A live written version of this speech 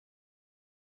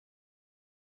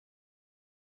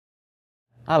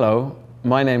Hello,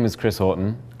 my name is Chris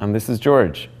Horton, and this is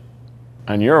George.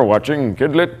 And you're watching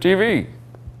KidLit TV.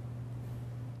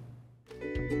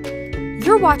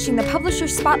 You're watching the Publisher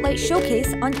Spotlight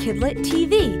Showcase on KidLit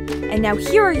TV. And now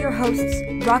here are your hosts,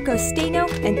 Rocco,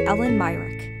 Staino, and Ellen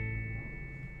Myrick.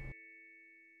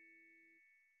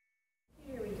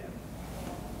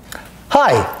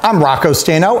 Hi, I'm Rocco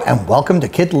Staino, and welcome to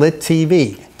KidLit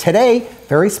TV. Today,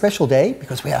 very special day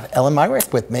because we have Ellen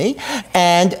Myrick with me,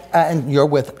 and you're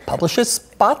with Publisher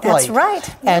Spotlight. That's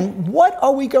right. And what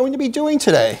are we going to be doing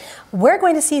today? We're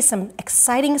going to see some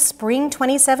exciting spring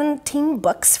 2017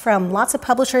 books from lots of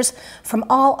publishers from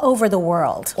all over the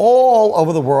world. All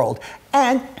over the world.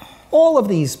 And all of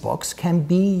these books can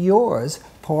be yours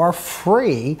for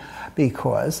free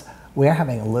because we're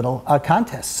having a little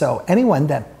contest. So anyone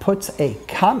that puts a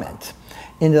comment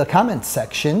into the comments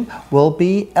section will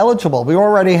be eligible. We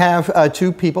already have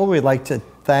two people we'd like to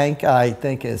thank. I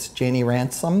think is Janie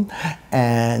Ransom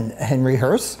and Henry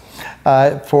Hurst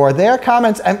for their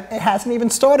comments. And it hasn't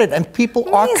even started, and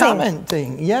people are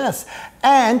commenting. Yes,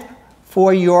 and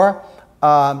for your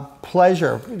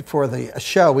pleasure for the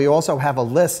show, we also have a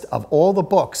list of all the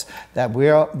books that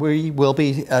we will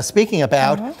be speaking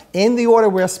about in the order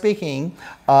we're speaking.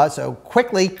 So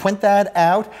quickly print that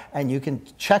out, and you can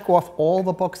check off all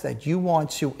the books that you want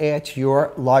to add to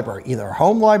your library, either a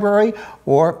home library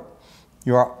or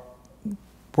your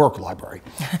work library.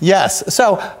 Yes.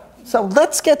 So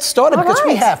let's get started because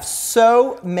we have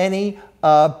so many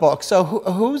books. So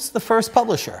who's the first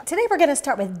publisher? Today we're going to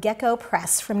start with Gecko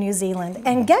Press from New Zealand.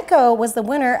 And Gecko was the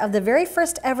winner of the very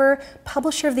first ever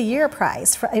Publisher of the Year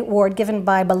prize for award given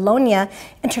by Bologna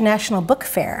International Book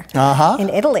Fair in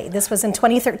Italy. This was in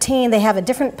 2013. They have a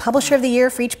different Publisher of the Year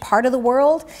for each part of the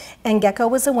world. And Gecko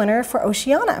was the winner for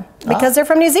Oceania because they're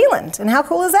from New Zealand. And how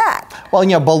cool is that? Well, you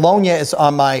know, Bologna is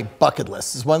on my bucket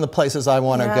list. It's one of the places I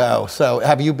want to go. So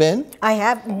have you been? I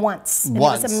have once. And it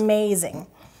was amazing.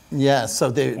 Yes, so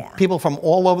the people from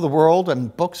all over the world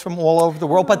and books from all over the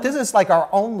world. But this is like our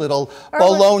own little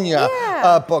Bologna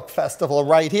book festival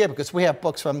right here because we have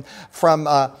books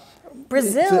from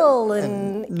Brazil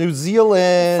and New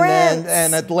Zealand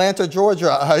and Atlanta,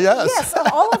 Georgia. Yes,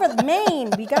 all over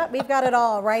Maine. We've got it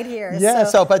all right here. Yeah.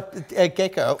 But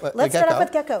Gecko. Let's start off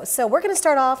with Gecko. So we're going to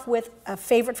start off with a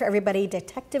favorite for everybody,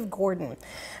 Detective Gordon.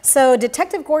 So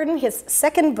Detective Gordon, his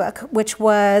second book, which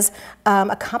was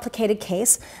A Complicated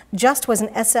Case, just was an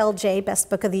SLJ Best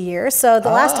Book of the Year. So the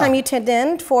last time you tuned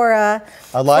in for a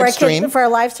live stream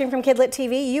from KidLit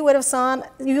TV, you would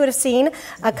have seen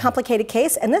A Complicated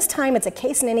Case, and this time it's a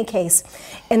case in any case.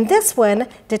 In this one,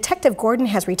 Detective Gordon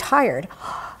has retired,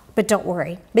 but don't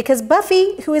worry, because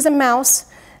Buffy, who is a mouse,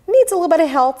 needs a little bit of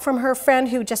help from her friend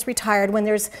who just retired when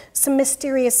there's some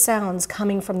mysterious sounds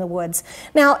coming from the woods.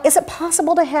 Now, is it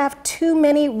possible to have too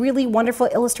many really wonderful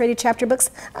illustrated chapter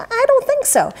books? I don't think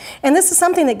so. And this is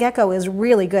something that Gecko is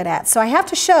really good at. So I have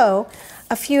to show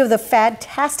a few of the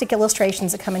fantastic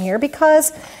illustrations that come in here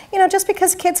because, you know, just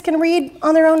because kids can read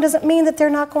on their own doesn't mean that they're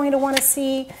not going to want to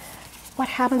see what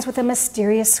happens with a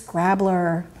mysterious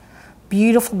scrabbler.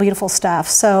 Beautiful, beautiful stuff.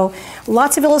 So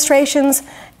lots of illustrations,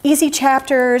 easy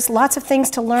chapters, lots of things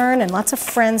to learn, and lots of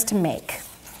friends to make.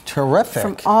 Terrific.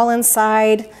 From all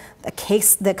inside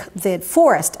the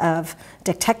forest of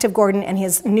Detective Gordon and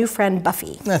his new friend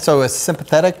Buffy. And so it's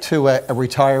sympathetic to a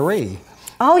retiree.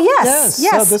 Oh, yes.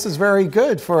 So this is very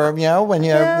good for, you know, when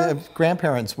you're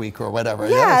Grandparents' Week or whatever.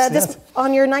 Yeah, this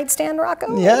on your nightstand,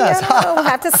 Rocco? Yes. We'll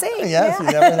have to see. Yes, you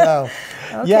never know.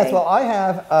 Yes, well, I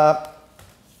have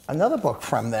another book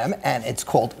from them, and it's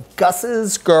called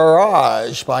Gus's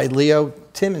Garage by Leo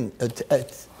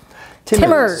Timmers.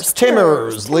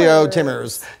 Leo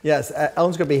Timmers. Yes,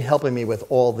 Ellen's going to be helping me with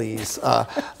all these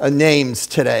names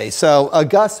today. So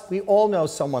Gus, we all know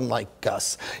someone like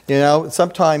Gus. You know,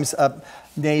 sometimes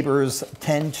neighbors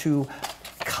tend to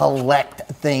collect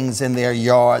things in their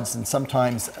yards, and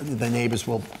sometimes the neighbors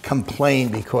will complain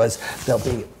because there'll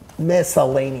be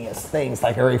miscellaneous things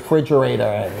like a refrigerator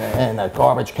and a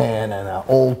garbage can and an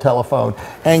old telephone.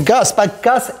 And Gus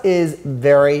is a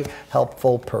very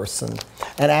helpful person.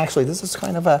 And actually, this is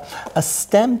kind of a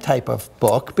STEM type of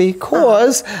book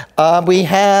because we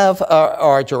have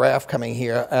our giraffe coming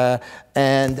here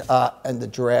and the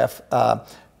giraffe,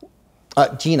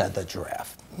 Gina the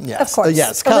giraffe. Yes. Of course.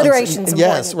 Yes. Alliteration's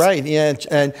yes, important. right. Yeah.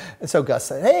 And so Gus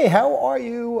said, "Hey, how are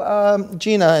you,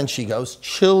 Gina?" And she goes,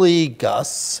 "Chilly,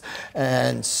 Gus."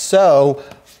 And so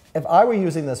if I were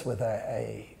using this with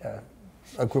a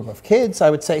group of kids, I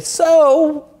would say,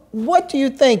 "So what do you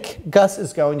think Gus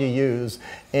is going to use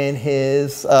in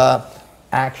his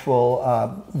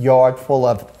actual yard full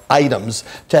of items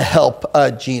to help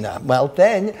Gina. Well,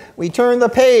 then we turn the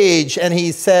page and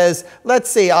he says, let's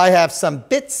see, I have some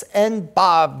bits and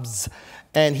bobs.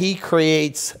 And he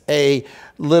creates a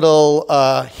little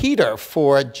heater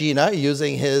for Gina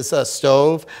using his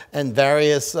stove and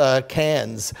various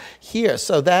cans here.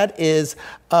 So that is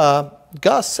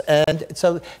Gus. And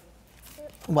so,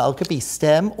 well, it could be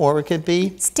STEM or it could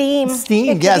be steam.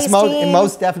 Steam, yes,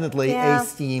 most definitely a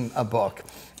STEAM book.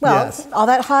 Well, yes. All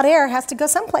that hot air has to go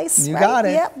someplace. You right? got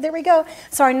it. Yep, there we go.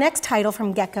 So our next title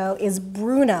from Gecko is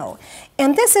Bruno.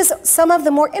 And this is some of the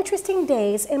more interesting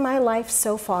days in my life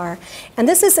so far. And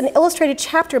this is an illustrated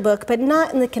chapter book, but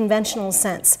not in the conventional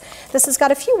sense. This has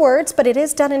got a few words, but it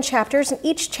is done in chapters, and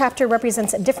each chapter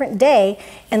represents a different day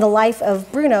in the life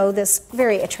of Bruno, this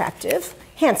very attractive,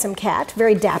 handsome cat,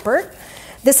 very dapper.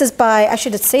 This is by, I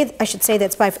should say that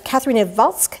it's by Katharina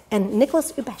Valsk and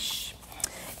Nicholas Ubesh.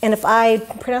 And if I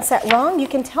pronounce that wrong, you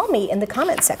can tell me in the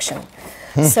comment section.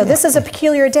 So this is a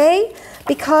peculiar day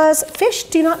because fish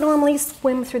do not normally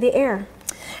swim through the air.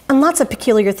 And lots of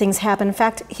peculiar things happen. In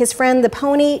fact, his friend, the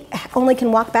pony, only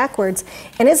can walk backwards.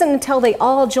 And it isn't until they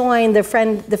all join the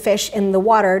fish in the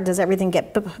water, does everything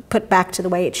get put back to the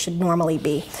way it should normally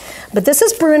be. But this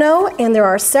is Bruno, and there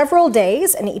are several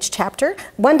days in each chapter.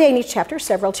 One day in each chapter,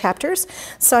 several chapters.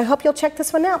 So I hope you'll check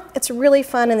this one out. It's really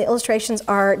fun, and the illustrations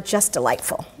are just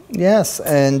delightful. Yes,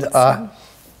 and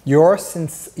yours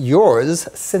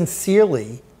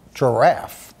sincerely,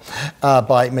 Giraffe.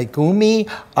 By Megumi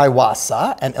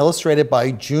Iwasa and illustrated by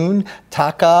Jun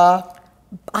Taka.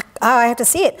 I have to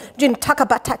see it. Jun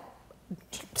Takabakate.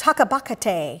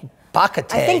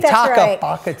 Bakate. I think that's right.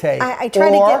 Bakate. I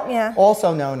tried to get, yeah.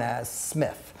 Also known as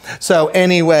Smith. So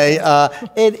anyway,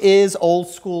 it is old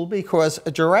school because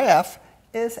a Giraffe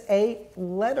is a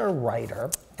letter writer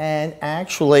and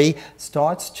actually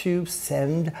starts to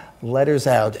send letters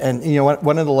out. And you know what?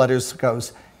 One of the letters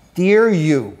goes, "Dear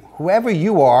you, whoever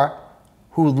you are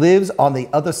who lives on the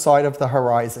other side of the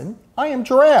horizon, I am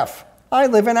Giraffe. I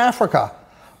live in Africa.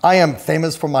 I am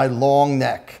famous for my long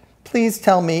neck. Please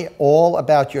tell me all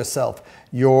about yourself.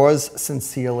 Yours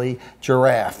sincerely,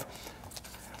 Giraffe."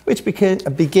 Which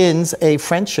begins a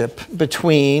friendship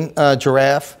between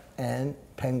Giraffe and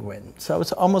Penguin. So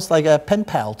it's almost like a pen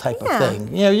pal type of thing.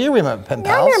 You know, you remember pen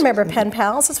pals. I remember pen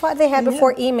pals. That's what they had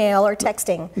before email or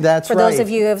texting. That's for right. those of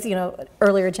you of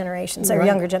earlier generations or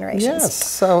younger generations. Yes.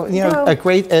 So a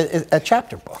great a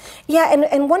chapter book. Yeah,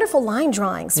 and wonderful line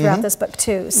drawings throughout this book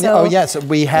too. So yes,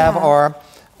 we have our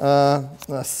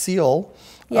seal.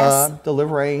 Yes.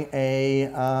 Delivering a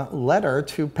letter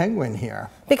to Penguin here.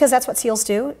 Because that's what seals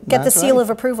do. Get the seal of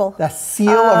approval. The seal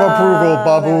of approval,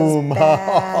 ba-boom.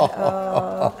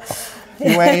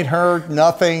 You ain't heard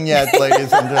nothing yet,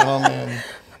 ladies and gentlemen.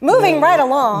 Moving right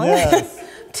along yes.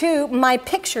 to My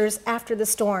Pictures After the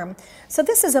Storm. So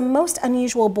this is a most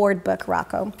unusual board book,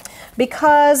 Rocco,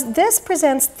 because this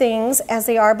presents things as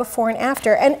they are before and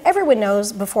after. And everyone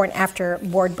knows before and after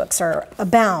board books are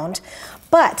abound.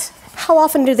 But how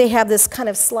often do they have this kind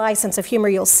of sly sense of humor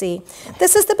you'll see?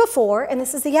 This is the before and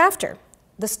this is the after.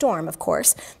 The storm, of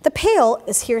course. The pail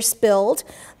is here spilled.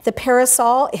 The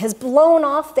parasol has blown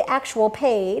off the actual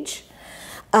page.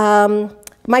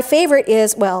 My favorite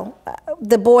is, well,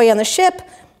 the boy on the ship,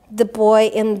 the boy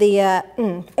in the,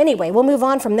 anyway, we'll move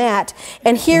on from that.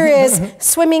 And here is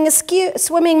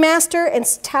swimming master and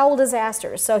towel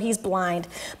disaster. So he's blind.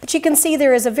 But you can see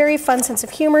there is a very fun sense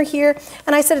of humor here.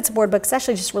 And I said it's a board book. It's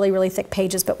actually just really, really thick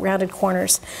pages, but rounded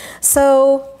corners.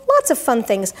 So lots of fun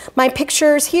things. My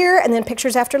pictures here and then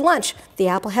pictures after lunch. The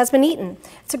apple has been eaten.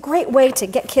 It's a great way to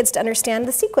get kids to understand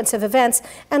the sequence of events.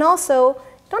 And also,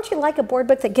 don't you like a board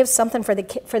book that gives something for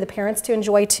the parents to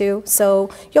enjoy too? So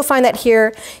you'll find that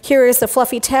here. Here is the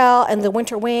fluffy towel and the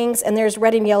winter wings, and there's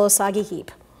red and yellow soggy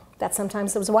heap. That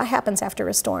sometimes is what happens after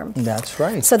a storm. That's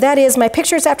right. So that is My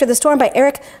Pictures After the Storm by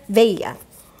Eric Veilla.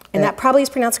 And that probably is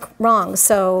pronounced wrong,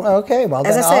 so okay, well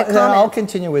then, I'll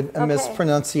continue with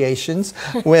mispronunciations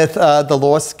with The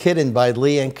Lost Kitten by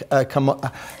Lee and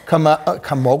Kamaka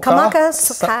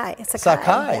Sakai.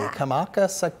 Yeah. Kamaka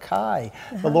Sakai.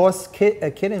 The Lost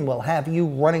Kitten will have you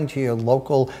running to your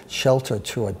local shelter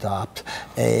to adopt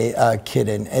a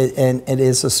kitten. And it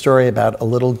is a story about a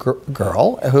little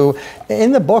girl who,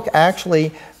 in the book,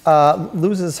 actually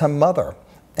loses her mother.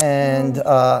 And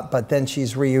but then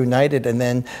she's reunited, and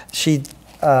then she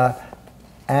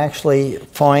actually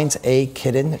finds a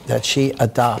kitten that she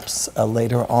adopts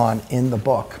later on in the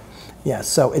book. Yes,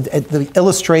 so the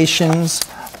illustrations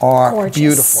are gorgeous.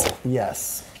 Beautiful.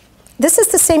 Yes. This is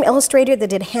the same illustrator that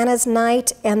did Hannah's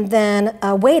Night and then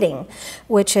Waiting,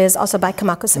 which is also by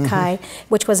Kamako Sakai,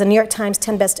 which was a New York Times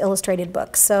 10 Best Illustrated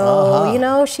book. So, you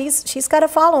know, she's got a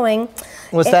following.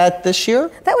 Was that this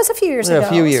year? That was a few years ago. A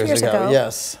few years ago,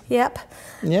 yes. Yep.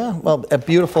 Yeah, well,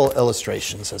 beautiful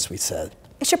illustrations, as we said.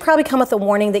 It should probably come with a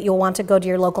warning that you'll want to go to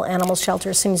your local animal shelter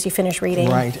as soon as you finish reading.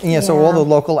 Right. Yeah, so all the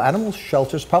local animal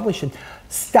shelters probably should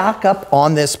stock up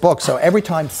on this book. So every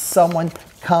time someone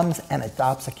comes and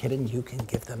adopts a kitten, you can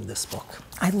give them this book.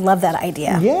 I love that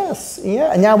idea. Yes,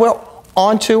 yeah. And now we're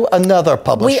on to another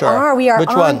publisher. We are Which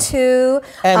on one? to...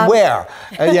 And where?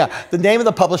 Yeah, the name of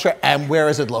the publisher and where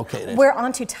is it located? We're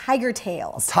on to Tiger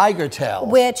Tales. Tiger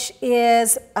Tales. Which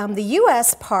is the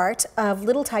U.S. part of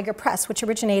Little Tiger Press, which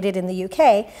originated in the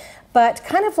U.K., but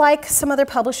kind of like some other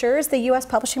publishers, the U.S.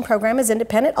 publishing program is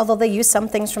independent, although they use some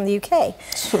things from the U.K.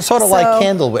 Sort of like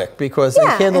Candlewick, because in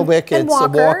Candlewick it's a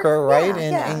Walker, right,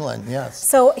 in England, yes.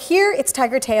 So here it's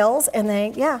Tiger Tales, and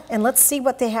and let's see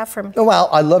what they have from... Oh, well,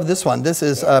 I love this one. This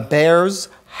is Bear's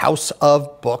House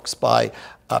of Books by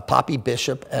Poppy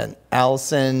Bishop and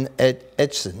Allison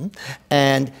Edson.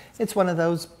 And it's one of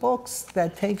those books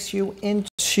that takes you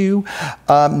into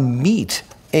meet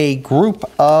a group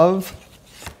of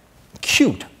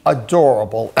cute,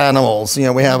 adorable animals. You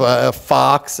know, we have a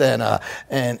fox and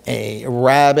a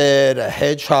rabbit, a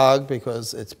hedgehog,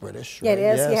 because it's British. Yeah, right? it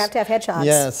is. Yes. You have to have hedgehogs.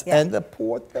 Yes, and the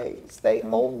poor things, they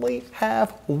only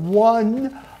have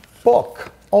one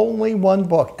book. Only one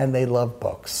book, and they love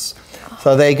books.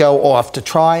 So they go off to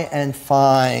try and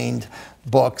find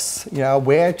books, you know,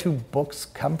 where do books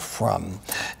come from?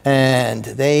 And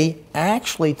they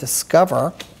actually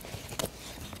discover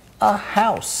a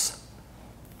house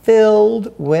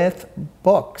filled with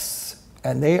books,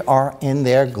 and they are in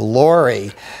their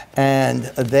glory, and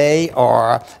they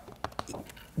are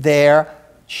there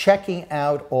checking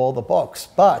out all the books.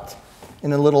 But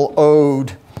in a little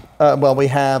ode, well, we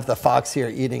have the fox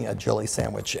here eating a jelly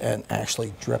sandwich and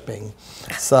actually dripping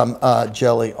some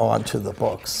jelly onto the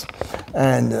books.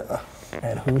 And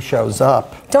who shows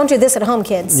up? Don't do this at home,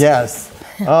 kids. Yes.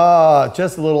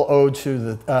 Just a little ode to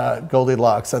the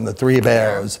Goldilocks and the Three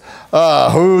Bears.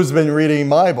 Who's been reading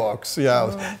my books? You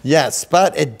know, yes,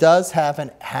 but it does have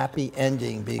a happy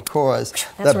ending because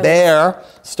the bear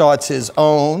starts his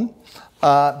own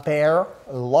bear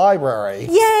library.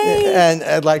 Yay!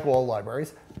 And like all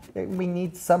libraries, we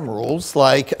need some rules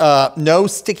like no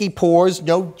sticky paws,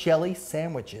 no jelly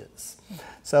sandwiches.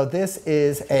 So this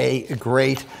is a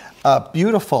great,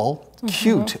 beautiful,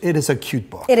 cute. It is a cute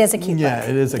book. It is a cute book. Yeah,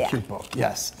 it is a cute book,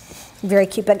 yes. Very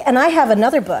cute book. And I have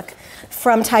another book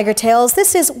from Tiger Tales.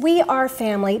 This is We Are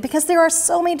Family, because there are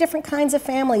so many different kinds of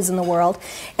families in the world,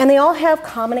 and they all have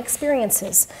common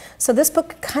experiences. So this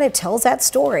book kind of tells that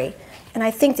story. And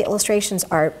I think the illustrations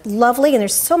are lovely, and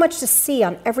there's so much to see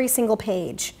on every single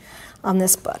page on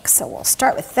this book. So we'll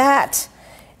start with that.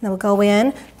 And then we'll go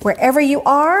in. Wherever you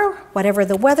are, whatever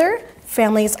the weather,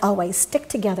 families always stick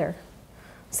together.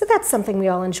 So that's something we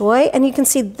all enjoy, and you can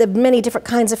see the many different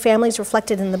kinds of families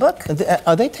reflected in the book.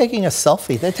 Are they taking a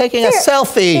selfie? They're taking a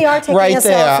selfie they are taking right a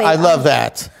there. Selfie. I love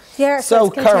that. Yeah, so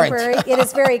it's contemporary. current. It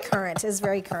is very current. It is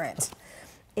very current.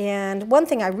 And one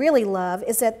thing I really love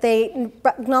is that they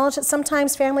acknowledge that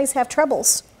sometimes families have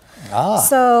troubles.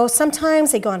 So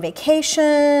sometimes they go on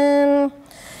vacation.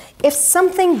 If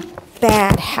something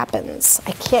bad happens,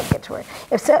 I can't get to it.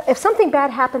 If something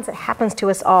bad happens, it happens to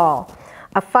us all.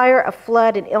 A fire, a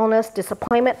flood, an illness,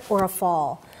 disappointment, or a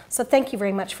fall. So thank you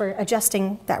very much for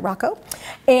adjusting that, Rocco.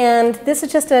 And this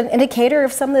is just an indicator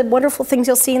of some of the wonderful things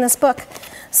you'll see in this book.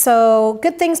 So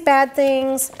good things, bad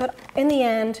things, but in the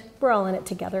end, we're all in it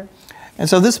together. And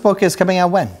so this book is coming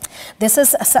out when? This is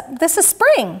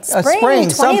spring. Spring,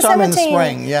 sometime in the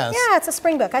spring, yes. Yeah, it's a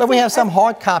spring book. But we have some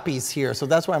hard copies here, so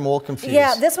that's why I'm all confused.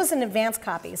 Yeah, this was an advanced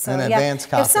copy. So advanced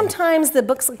copy. If sometimes the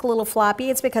books look a little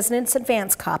floppy, it's because it's an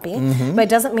advanced copy, but it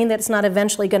doesn't mean that it's not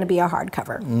eventually going to be a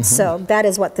hardcover. So that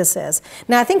is what this is.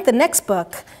 Now, I think the next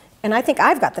book, and I think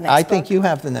I've got the next book. I think you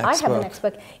have the next book. I have the next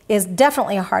book, is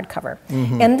definitely a hardcover.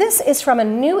 And this is from a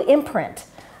new imprint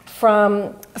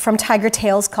from Tiger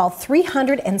Tales called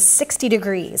 360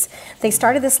 Degrees. They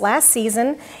started this last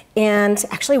season, and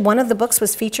actually one of the books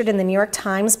was featured in the New York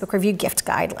Times Book Review Gift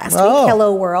Guide last week,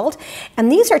 Hello World.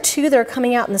 And these are two that are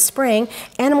coming out in the spring,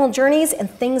 Animal Journeys and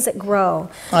Things That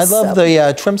Grow. I love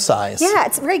the trim size. Yeah,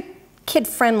 it's very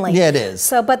kid-friendly. Yeah, it is.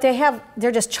 So, but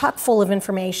they're just chock full of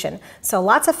information. So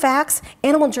lots of facts.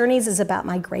 Animal Journeys is about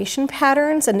migration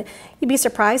patterns, and you'd be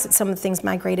surprised that some of the things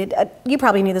migrated. You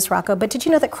probably knew this, Rocco, but did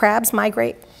you know that crabs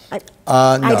migrate? No.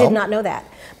 I did not know that.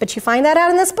 But you find that out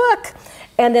in this book.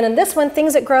 And then in this one,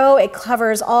 Things That Grow, it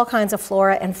covers all kinds of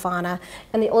flora and fauna.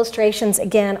 And the illustrations,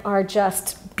 again, are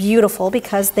just beautiful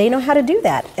because they know how to do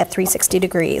that at 360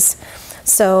 degrees.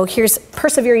 So here's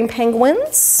Persevering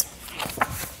Penguins.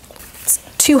 It's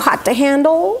Too Hot to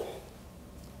Handle.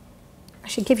 I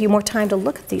should give you more time to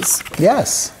look at these.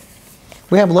 Yes.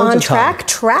 We have loads of time. On Track,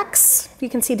 Tracks. You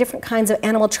can see different kinds of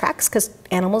animal tracks because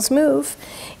animals move.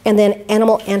 And then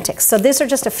Animal Antics. So these are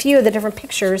just a few of the different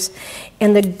pictures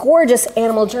and the gorgeous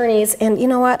animal journeys. And you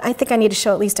know what? I think I need to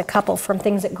show at least a couple from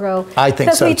Things That Grow. I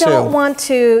think so too. Because we don't want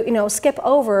to, you know, skip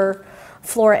over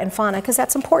flora and fauna because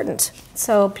that's important.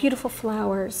 So beautiful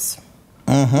flowers.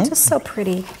 Just so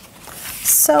pretty.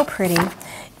 So pretty.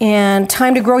 And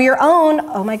Time to Grow Your Own.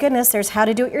 Oh my goodness, there's How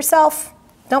to Do It Yourself.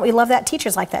 Don't we love that?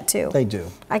 Teachers like that too. They do.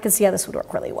 I can see how this would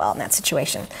work really well in that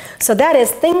situation. So that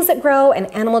is Things That Grow and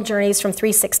Animal Journeys from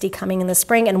 360 coming in the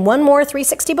spring, and one more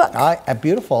 360 book. A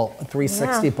beautiful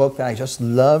 360 book that I just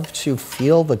love to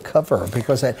feel the cover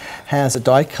because it has a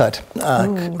die-cut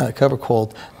cover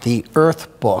called The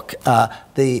Earth Book,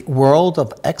 The World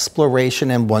of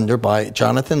Exploration and Wonder by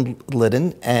Jonathan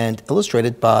Liddon and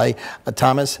illustrated by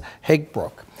Thomas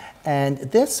Hagbrook. And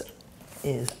this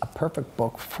is a perfect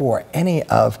book for any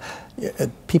of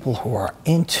people who are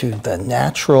into the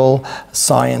natural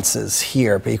sciences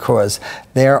here because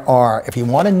there are, if you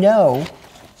want to know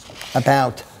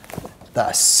about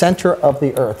the center of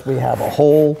the earth, we have a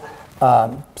whole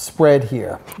spread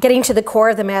here. Getting to the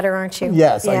core of the matter, aren't you?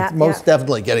 Yes, most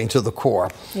definitely getting to the core.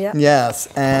 Yeah. Yes,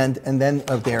 and then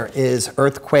there is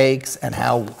earthquakes and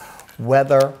how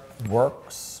weather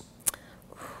works.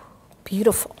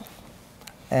 Beautiful.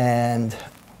 And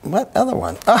what other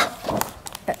one?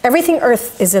 Everything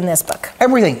Earth is in this book.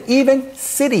 Everything, even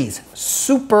cities,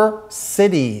 super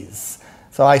cities.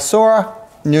 So I saw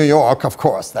New York, of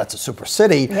course, that's a super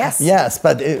city. Yes. Yes,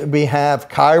 but we have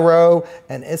Cairo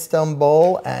and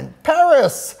Istanbul and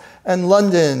Paris and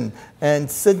London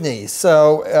and Sydney.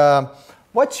 So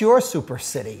what's your super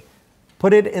city?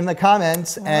 Put it in the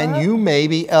comments and you may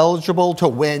be eligible to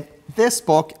win this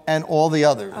book and all the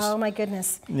others. Oh my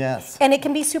goodness. Yes. And it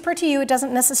can be super to you. It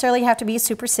doesn't necessarily have to be a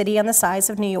super city on the size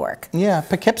of New York. Yeah,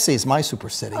 Poughkeepsie is my super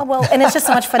city. Oh, well, and it's just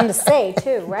so much fun to say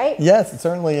too, right? Yes, it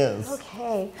certainly is.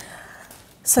 Okay.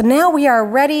 So now we are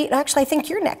ready. Actually, I think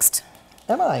you're next.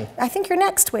 Am I? I think you're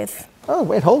next with. Oh,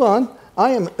 wait, hold on.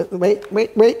 I am,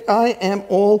 wait, I am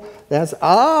all, that's,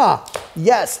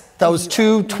 yes, those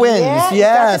two twins, Yeah,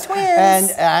 yes. you got the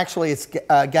twins. And actually it's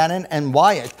Gannon and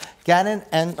Wyatt. Gannon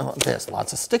and, there's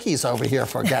lots of stickies over here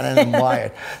for Gannon and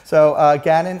Wyatt. So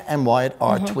Gannon and Wyatt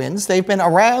are twins. They've been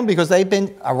around because they've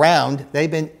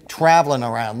been traveling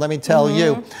around, let me tell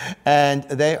you. And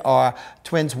they are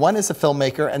twins. One is a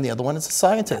filmmaker and the other one is a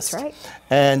scientist. That's right.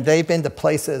 And they've been to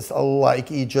places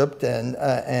like Egypt and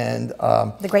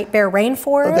The Great Bear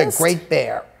Rainforest. the Great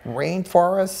Bear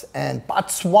Rainforest and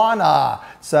Botswana.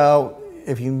 So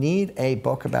if you need a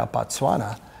book about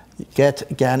Botswana,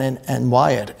 get Gannon and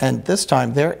Wyatt. And this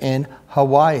time they're in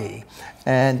Hawaii.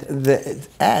 And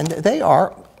they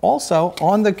are also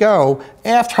on the go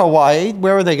after Hawaii.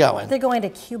 Where are they going? They're going to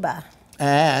Cuba.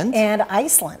 And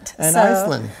Iceland.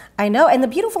 Iceland. I know, and the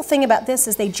beautiful thing about this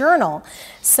is they journal.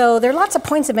 So there are lots of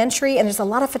points of entry and there's a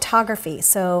lot of photography.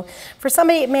 So for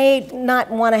somebody it may not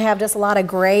want to have just a lot of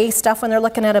gray stuff when they're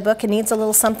looking at a book. It needs a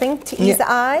little something to ease the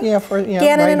eye. Yeah, Gannon right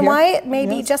and here. Wyatt may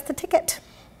be just the ticket.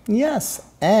 Yes,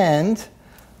 and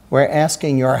we're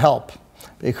asking your help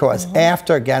because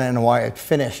after Gannon and Wyatt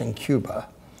finish in Cuba,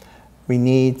 we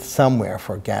need somewhere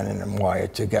for Gannon and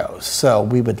Wyatt to go. So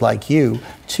we would like you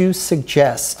to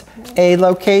suggest a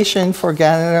location for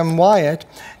Gannon and Wyatt.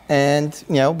 And,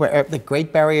 you know, where the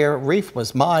Great Barrier Reef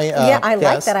was my I guess.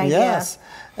 like that idea. Yes,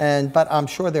 but I'm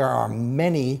sure there are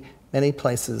many, many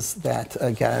places that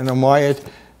Gannon and Wyatt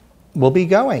will be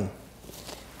going.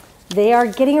 They are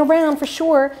getting around for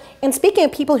sure. And speaking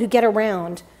of people who get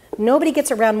around, nobody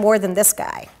gets around more than this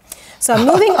guy. So I'm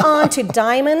moving on to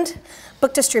Diamond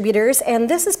Book Distributors, and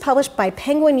this is published by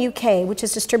Penguin UK, which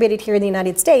is distributed here in the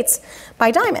United States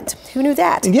by Diamond. Who knew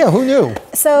that? Yeah, who knew?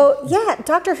 So yeah,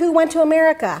 Doctor Who went to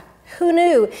America. Who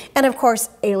knew? And of course,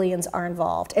 aliens are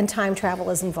involved, and time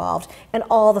travel is involved, and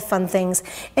all the fun things.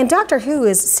 And Doctor Who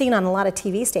is seen on a lot of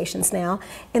TV stations now,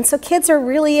 and so kids are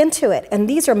really into it. And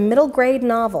these are middle grade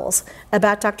novels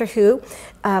about Doctor Who.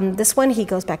 This one, he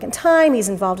goes back in time. He's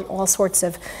involved in all sorts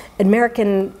of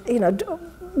American,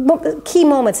 key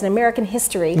moments in American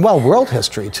history. Well, world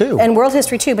history too. And world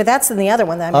history too, but that's in the other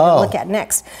one that I'm going to look at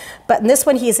next. But in this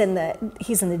one, he's in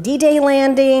the D-Day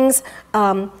landings.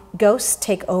 Ghosts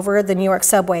take over the New York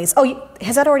subways. Oh,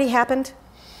 has that already happened?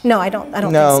 No, I don't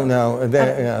think No, so. no.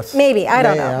 Yes. Maybe, I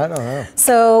don't know. I don't know.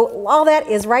 So all that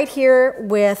is right here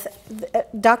with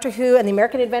Doctor Who and the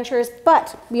American Adventures,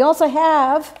 but we also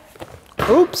have,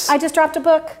 Oops. I just dropped a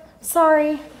book.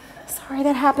 Sorry,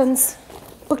 that happens.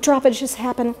 Book droppage just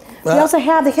happened. We also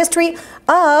have the history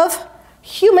of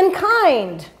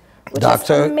humankind, which is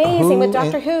amazing with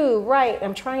Doctor Who. Right,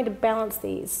 I'm trying to balance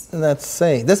these. Let's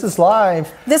see. This is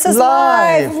live. This is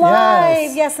live.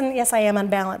 Yes. Yes, and yes, I am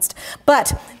unbalanced.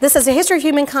 But this is a history of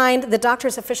humankind, the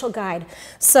Doctor's official guide.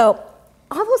 So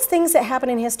all those things that happen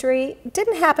in history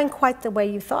didn't happen quite the way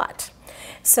you thought.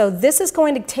 So this is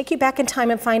going to take you back in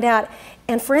time and find out.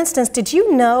 And for instance, did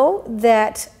you know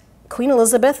that Queen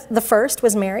Elizabeth I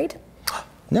was married?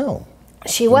 No.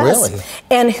 She was. Really?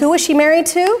 And who was she married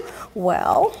to?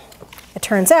 Well, it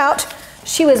turns out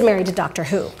she was married to Doctor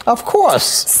Who. Of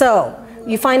course. So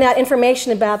you find out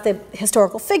information about the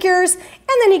historical figures,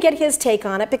 and then you get his take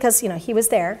on it because, you know, he was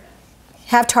there.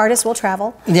 Have TARDIS will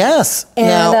travel. Yes. And,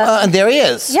 now, there he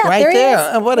is. Yeah, right there he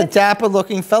is. And what a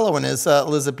dapper-looking fellow in his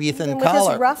Elizabethan with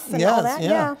collar. his ruff and all that,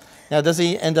 yeah. Now, does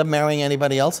he end up marrying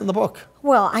anybody else in the book?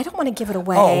 Well, I don't want to give it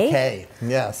away. Okay,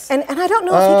 yes. And I don't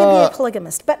know if he can be a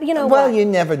polygamist, but you know well, what? you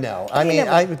never know. I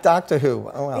mean, Doctor Who.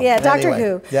 Oh, well, yeah, Doctor anyway,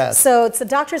 Who. Yes. So it's the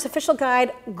Doctor's official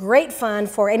guide. Great fun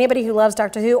for anybody who loves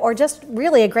Doctor Who, or just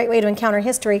really a great way to encounter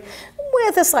history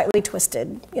with a slightly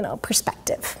twisted, you know,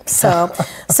 perspective. So,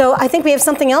 so I think we have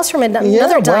something else from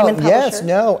another Diamond publisher. Yes,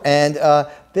 no, and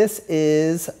this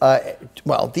is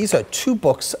well, these are two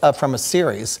books from a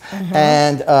series,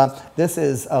 and this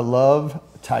is Love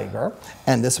Tiger,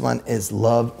 and this one is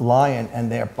Love Lion,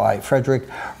 and they're by Frederick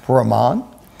Ramon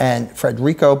and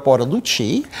Federico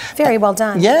Bortolucci. Very well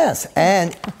done. Yes,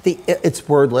 and it's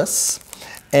wordless.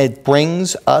 It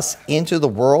brings us into the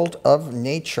world of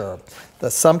nature, the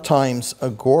sometimes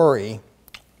gory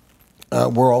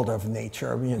world of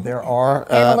nature. I mean, there are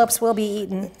antelopes will be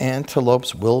eaten.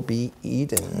 Antelopes will be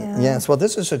eaten. Yeah. Yes. Well,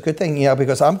 this is a good thing,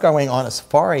 because I'm going on a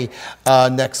safari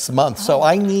next month, so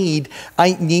I need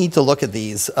to look at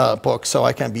these books so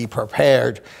I can be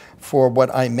prepared for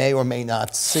what I may or may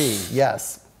not see.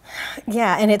 Yes.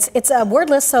 Yeah, and it's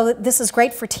wordless, so this is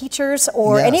great for teachers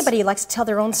or anybody who likes to tell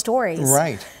their own stories.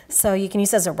 Right. So you can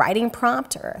use it as a writing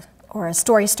prompt or a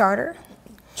story starter.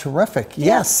 Terrific.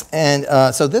 Yes. And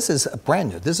so this is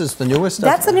brand new. This is the newest.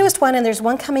 That's the newest one, and there's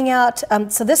one coming out.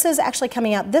 So this is actually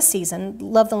coming out this season.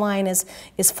 Love the Lion is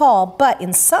fall, but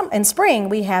in spring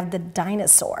we have the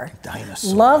dinosaur.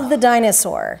 Dinosaur. Love the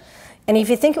Dinosaur. And if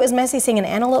you think it was messy seeing an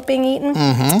antelope being eaten,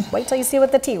 wait till you see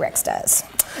what the T-Rex does.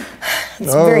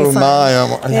 It's very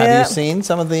fun. Have you seen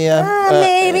some of the...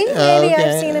 maybe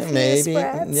I've seen a few maybe.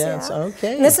 spreads. Yes, yeah.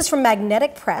 okay. And this is from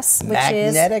Magnetic Press, which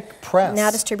is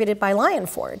now distributed by Lion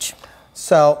Forge.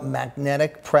 So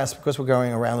Magnetic Press, because we're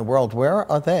going around the world,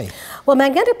 where are they? Well,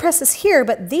 Magnetic Press is here,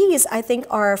 but these, I think,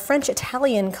 are a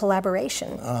French-Italian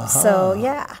collaboration. So,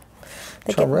 yeah,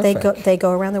 they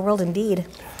go around the world indeed.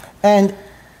 And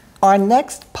our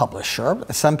next publisher,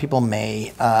 some people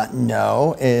may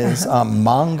know, is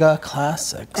Manga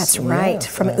Classics. That's right,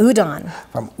 from Udon.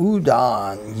 From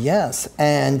Udon, yes.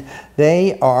 And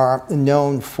they are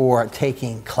known for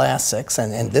taking classics,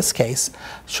 and in this case,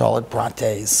 Charlotte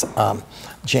Bronte's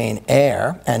Jane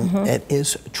Eyre, and it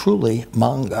is truly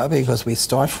manga because we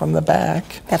start from the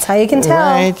back. That's how you can tell.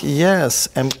 Right, yes.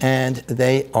 And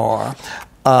they are,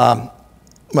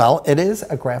 well, it is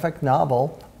a graphic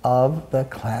novel of the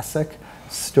classic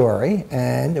story,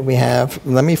 and we have,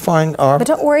 let me find our... But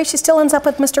don't worry, she still ends up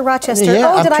with Mr. Rochester.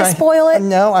 Yeah, did I spoil it?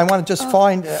 No, I want to just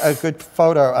find a good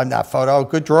photo, a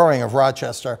good drawing of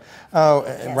Rochester. Oh,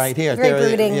 yes. Right here. Very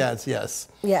brooding. Yes.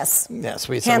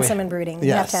 Handsome and brooding. Yes.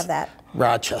 You have to have that.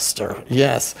 Rochester,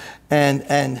 yes. And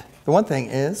the one thing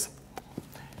is,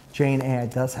 Jane Eyre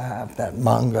does have that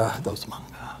those manga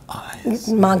eyes.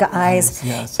 Manga eyes.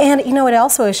 Yes. And you know, it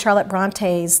also is Charlotte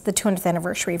Bronte's, the 200th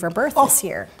anniversary of her birth this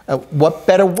year. What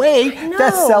better way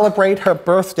to celebrate her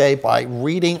birthday by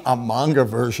reading a manga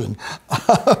version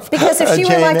of Because if she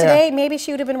were Jane alive Eyre. today, maybe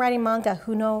she would have been writing manga.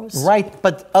 Who knows? Right,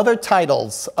 but other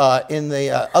titles in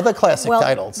the other classic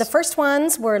titles. The first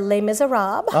ones were Les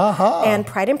Miserables and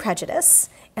Pride and Prejudice.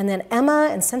 And then Emma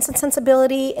and Sense and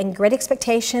Sensibility and Great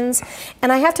Expectations.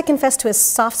 And I have to confess to a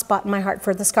soft spot in my heart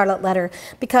for the Scarlet Letter,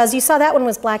 because you saw that one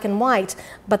was black and white,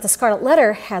 but the Scarlet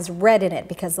Letter has red in it,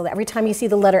 because every time you see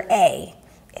the letter A,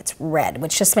 it's red,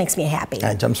 which just makes me happy.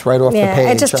 It jumps right off the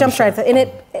page. It just jumps right off. And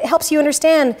it helps you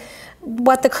understand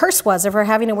what the curse was of her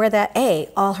having to wear that A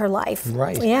all her life.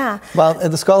 Right. Yeah. Well,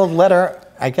 the Scarlet Letter,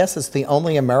 I guess, is the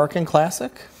only American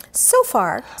classic. So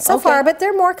far, but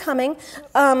there are more coming.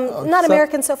 Not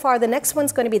American so far. The next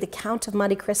one's going to be The Count of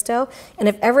Monte Cristo. And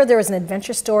if ever there was an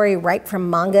adventure story right from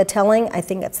manga telling, I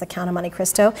think it's The Count of Monte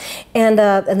Cristo. And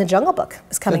The Jungle Book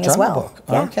is coming as well. Book.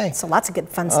 Yeah. Okay. So lots of good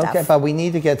fun stuff. Okay, but we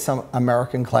need to get some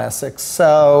American classics.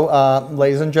 So,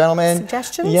 ladies and gentlemen.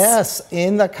 Suggestions? Yes,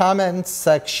 in the comments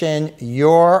section,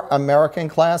 your American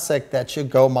classic that should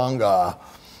go manga.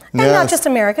 And not just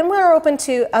American, we're open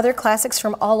to other classics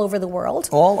from all over the world.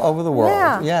 All over the world,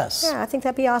 yeah. yes. Yeah, I think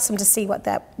that'd be awesome to see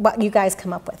what you guys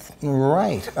come up with.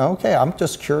 Right, okay, I'm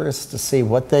just curious to see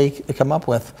what they come up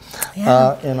with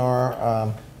in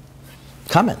our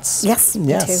comments. Yes,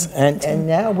 me too. And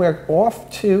now we're off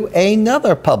to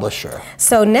another publisher.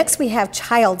 So next we have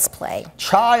Child's Play.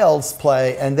 Child's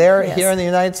Play, and they're here in the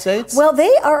United States? Well,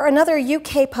 they are another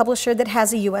UK publisher that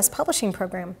has a US publishing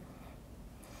program.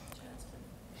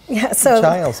 Yeah, so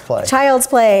Child's Play. Child's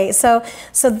Play. So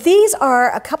these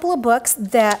are a couple of books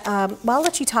that, well, I'll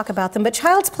let you talk about them, but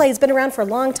Child's Play has been around for a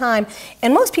long time,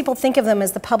 and most people think of them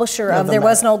as the publisher of There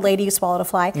Was an Old Lady Who Swallowed a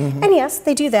Fly. And yes,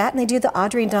 they do that, and they do the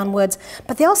Audrey and Don Woods,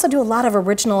 but they also do a lot of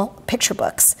original picture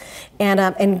books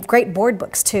and great board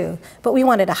books, too. But we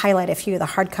wanted to highlight a few of the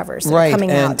hardcovers that are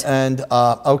coming out.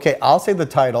 Okay, I'll say the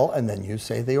title, and then you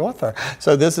say the author.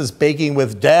 So this is Baking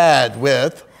with Dad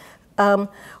with...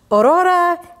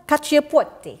 Aurora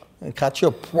Cacciopuotti.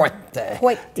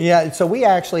 Cacciopuotti. Yeah, so we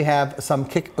actually have some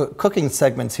cooking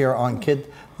segments here on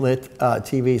KidLit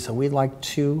TV. So we like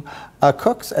two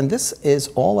cooks, and this is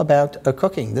all about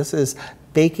cooking. This is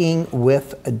Baking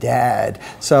with Dad.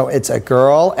 So it's a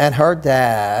girl and her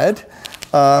dad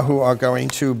who are going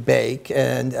to bake,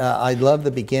 and I love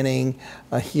the beginning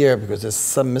here because there's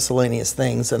some miscellaneous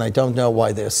things, and I don't know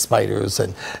why there's spiders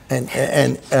and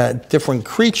different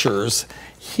creatures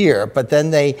here, but then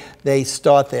they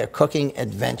start their cooking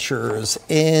adventures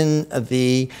in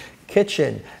the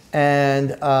kitchen.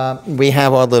 And we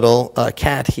have our little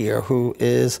cat here who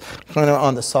is kind of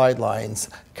on the sidelines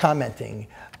commenting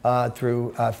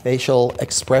through facial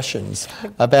expressions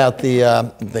about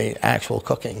the actual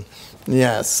cooking.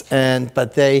 Yes,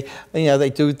 but they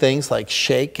do things like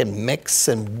shake and mix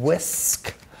and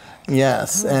whisk.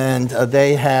 Yes, and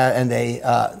they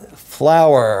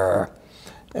flour.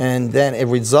 And then it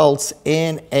results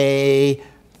in a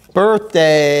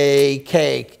birthday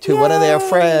cake to one of their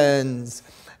friends.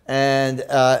 And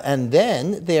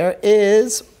then there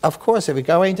is, of course, if you're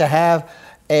going to have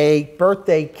a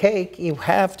birthday cake, you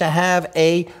have to have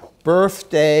a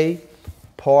birthday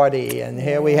party. And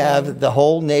here we have the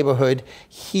whole neighborhood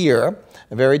here,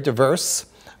 a very diverse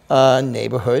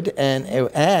neighborhood.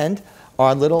 And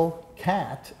our little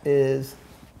cat is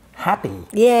happy.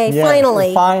 Yay,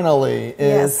 yes, finally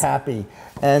is happy.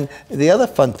 And the other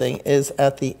fun thing is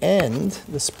at the end,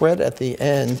 the spread at the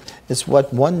end is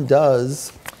what one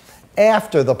does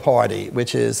after the party,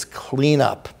 which is clean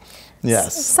up.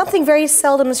 Yes. Something very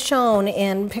seldom shown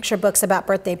in picture books about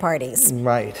birthday parties.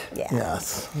 Right. Yeah.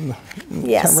 Yes.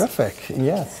 Yes. Terrific.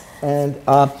 Yes. And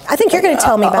I think you're going to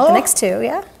tell me about the next two,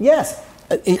 yeah? Yes.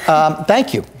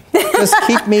 Thank you. Just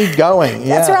keep me going.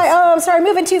 That's right. Oh, I'm sorry,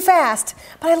 moving too fast.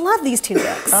 But I love these two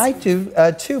books. I do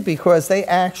too, because they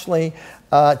actually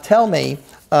tell me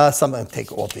something.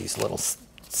 Take all these little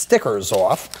stickers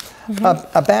off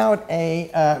about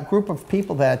a group of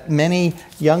people that many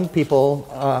young people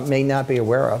may not be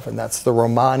aware of, and that's the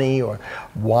Romani or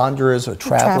wanderers or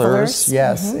travelers.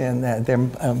 Yes, and they're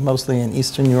mostly in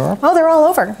Eastern Europe. Oh, they're all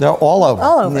over. They're all over.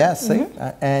 All over. Yes,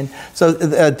 and so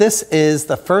this is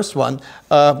the first one,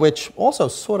 which also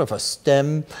sort of a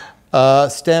STEM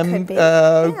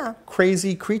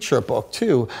crazy creature book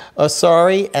too.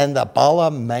 Osari and the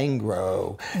Bala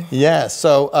Mangro. Yes.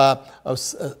 So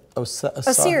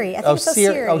Osiri. I think it's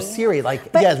Osiri. Osiri.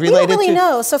 Like but related we don't really to,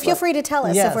 know. So feel free to tell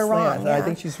us if we're wrong. I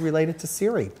think she's related to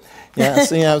Siri. Yes.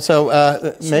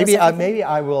 So maybe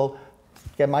I will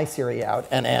get my Siri out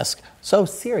and ask. So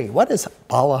Siri, what is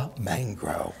Bala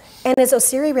Mangro? And is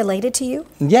Osiri related to you?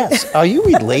 Yes. Are you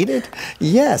related?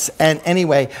 Yes. And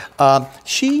anyway,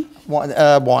 she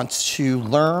wants to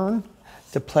learn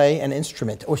to play an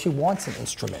instrument, or she wants an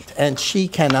instrument, and she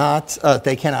cannot.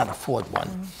 They cannot afford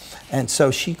one, and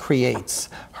so she creates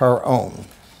her own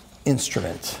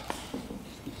instrument.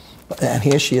 And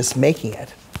here she is making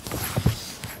it.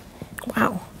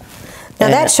 Wow. Now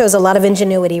that shows a lot of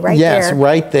ingenuity right there. Yes,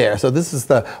 right there. So this is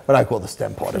what I call the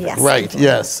STEM part of it. Right,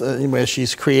 yes, where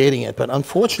she's creating it. But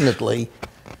unfortunately,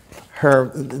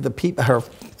 the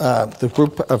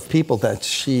group of people that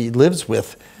she lives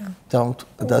with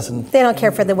doesn't. They don't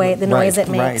care for the noise it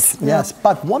makes. Right, yes.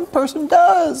 But one person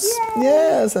does. Yay.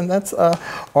 Yes, and that's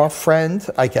our friend.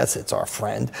 I guess it's our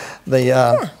friend.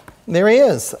 there he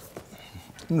is.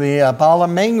 The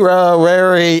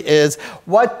Balamangro is,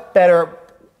 what better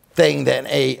thing than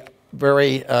a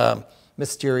very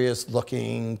mysterious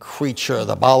looking creature.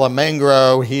 The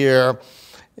Balamangro here.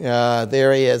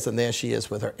 There he is, and there she is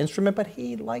with her instrument, but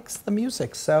he likes the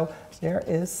music, so there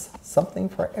is something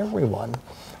for everyone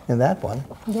in that one.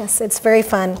 Yes, it's very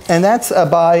fun. And that's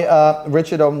by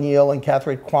Richard O'Neill and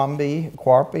Catherine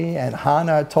Quarby and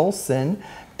Hannah Tolson,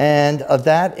 and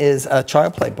that is a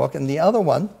child play book. And the other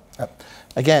one,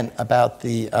 again, about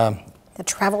the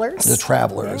Travelers. The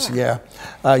Travelers, yeah.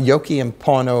 Yoki and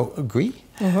Porno Gris.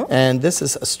 And this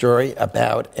is a story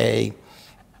about a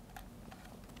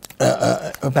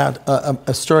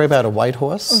story about a white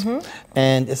horse.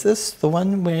 And is this the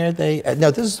one where they?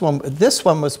 No, this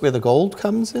one was where the gold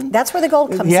comes in. That's where the gold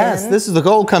comes in. Yes, this is the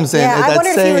gold comes in. Yeah, I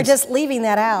wondered if you were saves- just leaving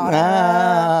that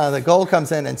out. the gold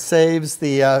comes in and saves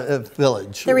the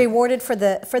village. They're rewarded for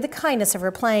the kindness of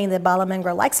her playing. The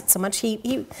Balamangro likes it so much.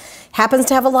 He happens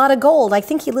to have a lot of gold. I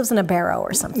think he lives in a barrow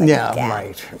or something. Yeah,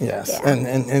 right. Yes, Yeah.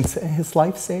 and it's his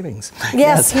life savings.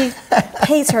 Yes, he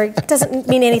pays her. It doesn't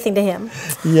mean anything to him.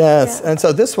 Yes, Yeah. and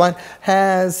so this one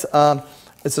has.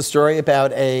 It's a story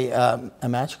about a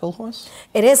magical horse.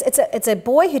 It is. It's a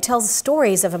boy who tells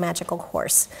stories of a magical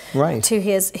horse. Right. To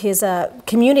his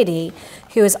community,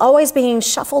 who is always being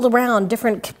shuffled around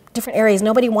different areas.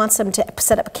 Nobody wants them to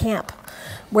set up camp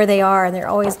where they are, and they're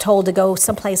always told to go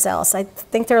someplace else. I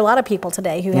think there are a lot of people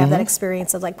today who have that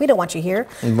experience of like, we don't want you here.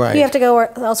 Right. You have to go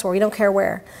elsewhere. We don't care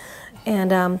where.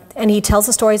 And he tells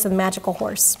the stories of the magical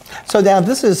horse. So now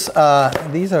this is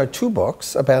these are two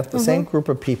books about the same group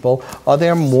of people. Are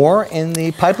there more in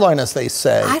the pipeline, as they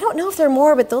say? I don't know if there are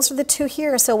more, but those are the two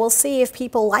here. So we'll see if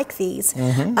people like these.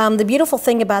 The beautiful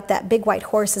thing about that big white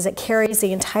horse is it carries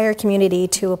the entire community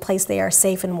to a place they are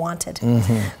safe and wanted.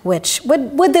 Which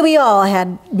would that we all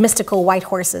had mystical white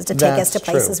horses to take us to That's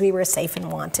places true. we were safe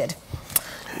and wanted.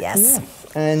 Yes.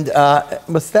 Yeah. And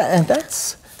was that? And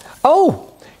that's. Oh,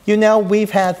 you know,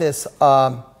 we've had this.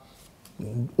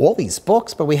 All these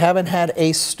books, but we haven't had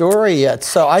a story yet.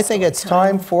 So I think it's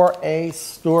time for a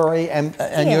story, and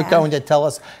you're going to tell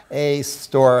us a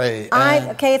story.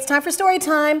 Okay, it's time for story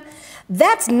time.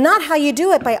 That's Not How You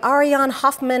Do It by Ariane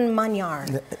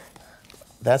Hoffman-Magnard.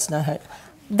 That's not how.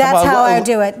 That's how I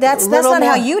do it. That's not more-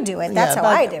 how you do it. That's yeah, how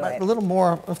I do it. A little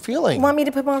more feeling. Want me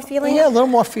to put more feeling? Yeah, a little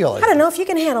more feeling. I don't know if you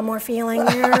can handle more feeling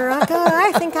there, Rocco.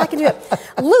 I think I can do it.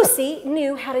 Lucy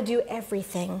knew how to do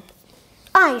everything.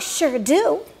 I sure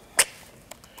do.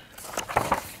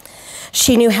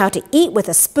 She knew how to eat with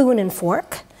a spoon and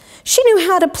fork. She knew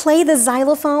how to play the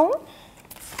xylophone.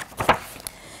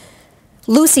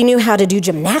 Lucy knew how to do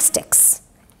gymnastics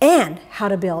and how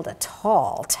to build a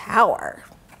tall tower.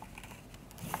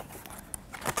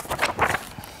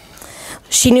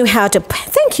 She knew how to,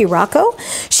 thank you, Rocco.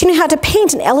 She knew how to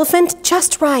paint an elephant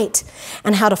just right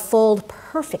and how to fold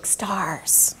perfect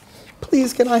stars.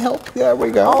 Please, can I help? There we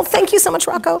go. Oh, thank you so much,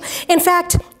 Rocco. In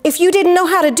fact, if you didn't know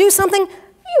how to do something,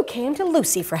 you came to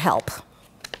Lucy for help.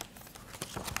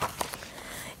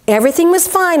 Everything was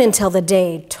fine until the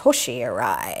day Toshi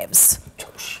arrives.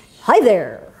 Toshi. Hi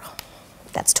there.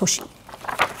 That's Toshi.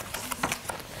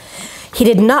 He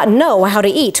did not know how to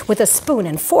eat with a spoon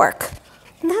and fork.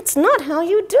 That's not how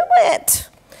you do it.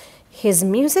 His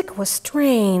music was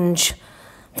strange.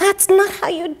 That's not how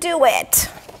you do it.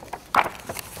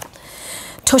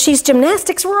 Toshi's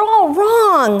gymnastics were all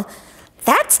wrong.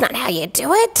 That's not how you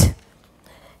do it.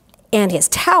 And his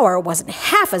tower wasn't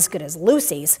half as good as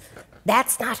Lucy's.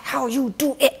 That's not how you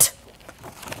do it.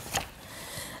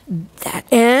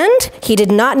 And he did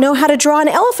not know how to draw an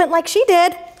elephant like she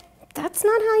did. That's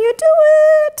not how you do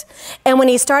it. And when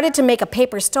he started to make a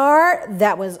paper star,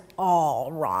 that was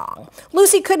all wrong.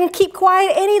 Lucy couldn't keep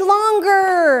quiet any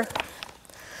longer.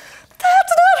 That's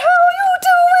not how you do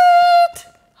it.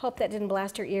 Hope that didn't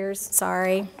blast your ears.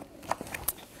 Sorry.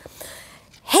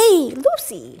 Hey,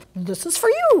 Lucy, this is for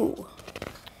you.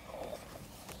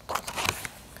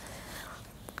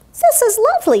 This is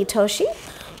lovely, Toshi.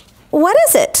 What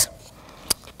is it?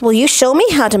 Will you show me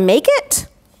how to make it?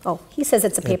 Oh, he says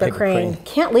it's a paper crane.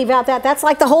 Can't leave out that. That's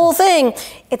like the whole thing.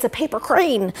 It's a paper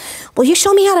crane. Will you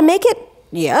show me how to make it?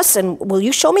 Yes, and will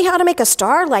you show me how to make a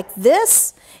star like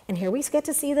this? And here we get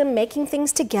to see them making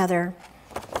things together.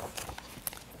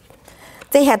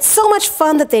 They had so much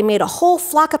fun that they made a whole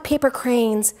flock of paper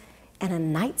cranes and a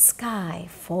night sky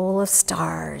full of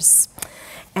stars.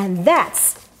 And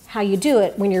that's how you do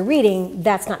it when you're reading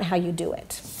That's Not How You Do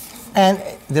It. And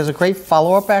there's a great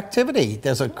follow-up activity.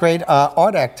 There's a great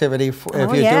art activity if you're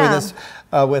doing this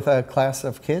with a class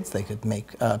of kids. They could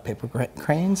make paper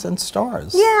cranes and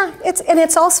stars. Yeah,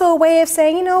 it's also a way of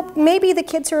saying, you know, maybe the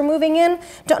kids who are moving in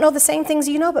don't know the same things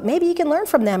you know, but maybe you can learn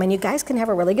from them and you guys can have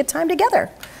a really good time together,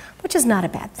 which is not a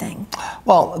bad thing.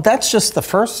 Well, that's just the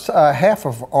first half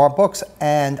of our books,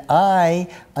 and I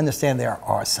understand there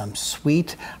are some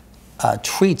sweet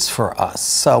treats for us.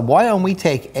 So why don't we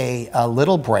take a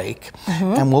little break,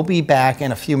 and we'll be back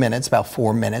in a few minutes, about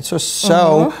 4 minutes or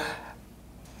so,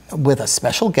 with a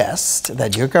special guest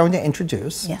that you're going to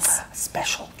introduce. Yes.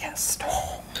 Special guest.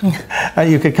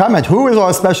 You could comment, who is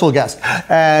our special guest?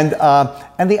 And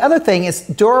the other thing is,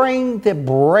 during the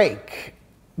break,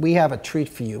 we have a treat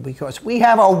for you because we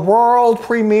have a world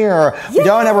premiere. Yay! We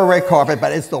don't have a red carpet,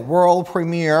 but it's the world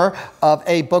premiere of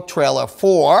a book trailer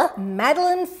for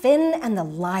Madeline, Finn, and the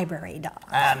Library Dog.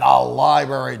 And a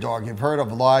library dog. You've heard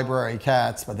of library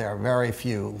cats, but there are very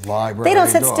few library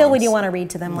dogs. They don't sit still when you want to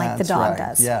read to them like the dog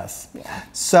does. Yes. Yeah.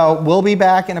 So we'll be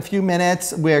back in a few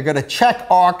minutes. We're going to check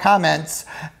our comments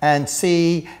and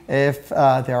see if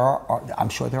there are. I'm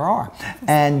sure there are.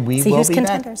 And we will be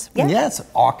contenders. back. Yeah. Yes,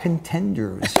 our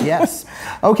contenders. Yes.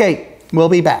 Okay, we'll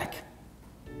be back.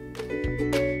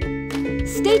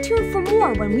 Stay tuned for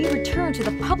more when we return to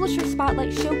the Publisher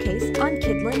Spotlight Showcase on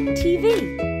KidLit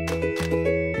TV.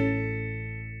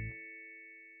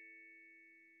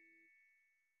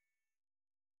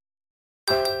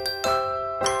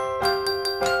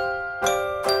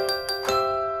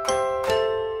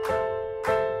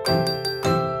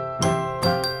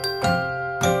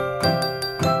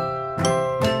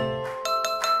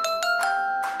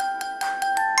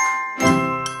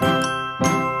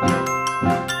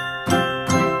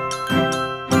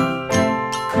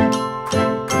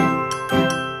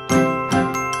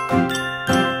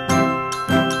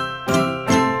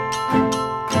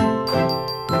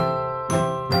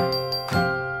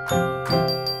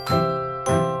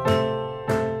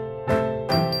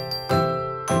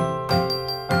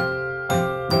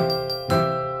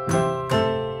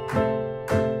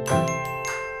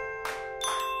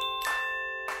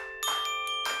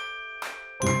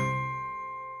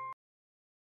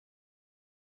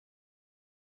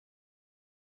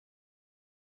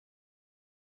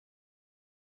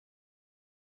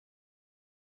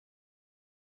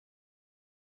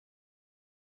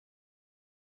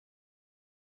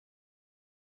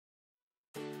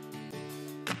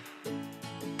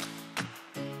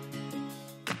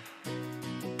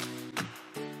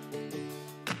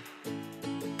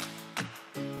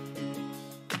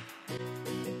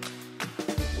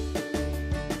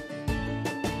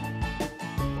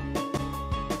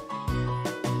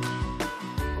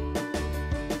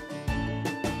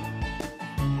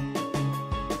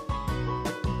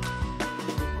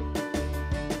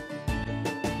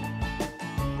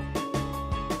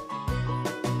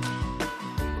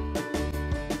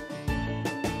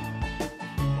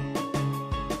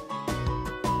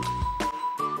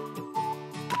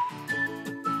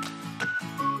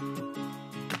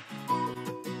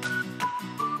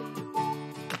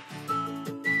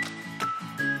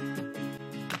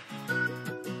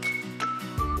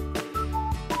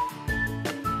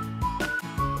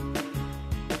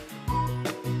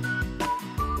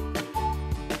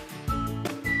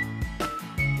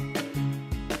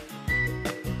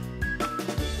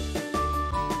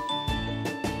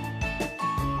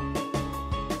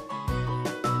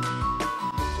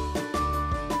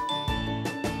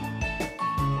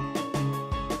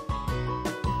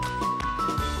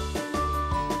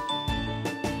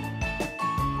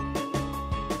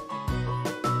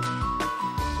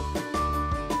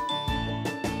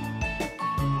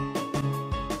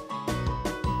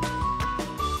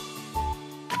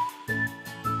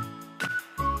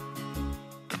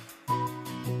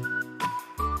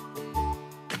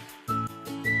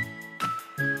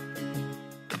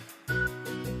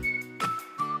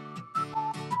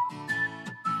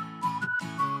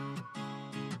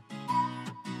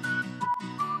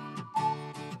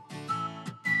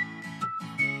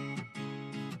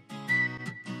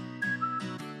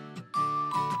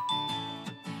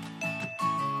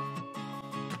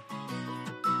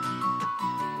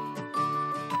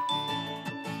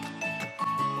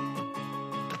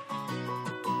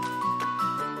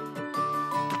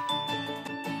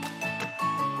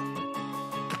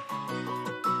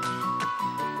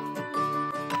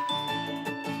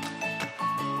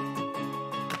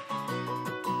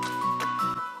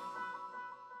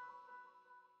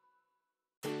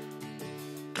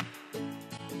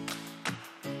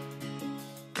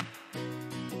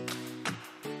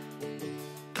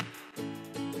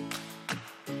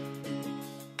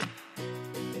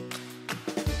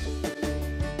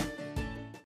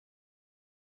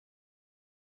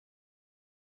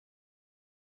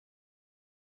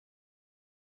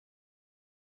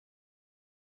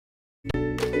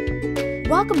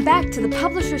 Welcome back to the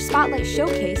Publisher Spotlight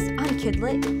Showcase on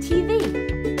KidLit TV.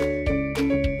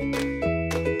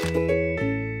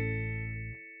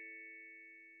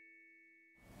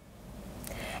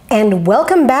 And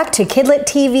welcome back to KidLit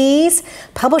TV's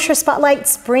Publisher Spotlight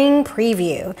Spring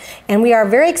Preview. And we are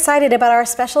very excited about our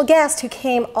special guest who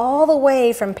came all the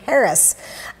way from Paris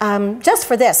just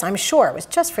for this. I'm sure it was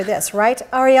just for this, right?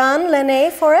 Ariane Lenné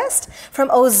Forest from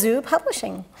AUZOU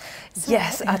Publishing. So,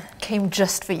 yes, I came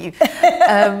just for you.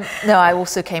 No, I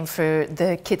also came for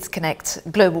the Kids Connect,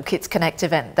 Global Kids Connect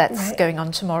event that's going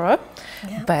on tomorrow.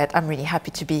 Yeah. But I'm really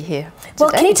happy to be here today. Well,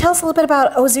 can you tell us a little bit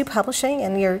about AUZOU Publishing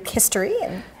and your history?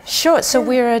 Sure. So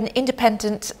we're an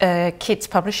independent kids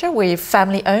publisher. We're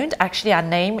family owned. Actually, our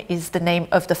name is the name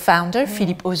of the founder,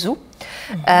 Philippe AUZOU,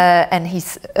 and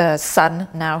his son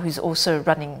now, who's also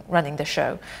running the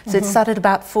show. So it started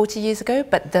about 40 years ago,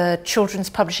 but the children's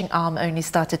publishing arm only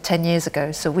started 10 years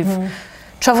ago. So we've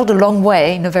traveled a long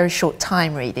way in a very short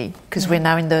time, really, because we're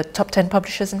now in the top 10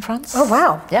 publishers in France. Oh,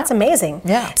 wow. Yeah. That's amazing.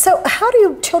 Yeah. So how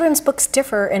do children's books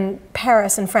differ in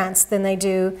Paris and France than they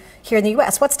do here in the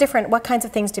US? What's different? What kinds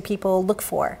of things do people look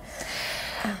for?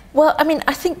 Well, I mean,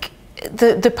 I think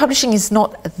the publishing is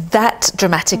not that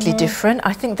dramatically different.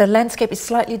 I think the landscape is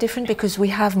slightly different because we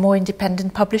have more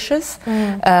independent publishers,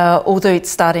 although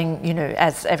it's starting, you know,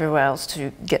 as everywhere else,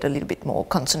 to get a little bit more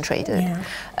concentrated.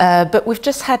 Yeah. But we've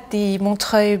just had the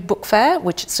Montreuil Book Fair,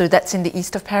 so that's in the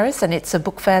east of Paris, and it's a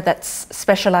book fair that's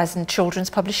specialized in children's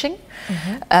publishing.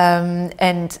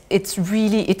 And it's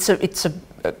really, it's a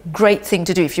great thing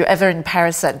to do if you're ever in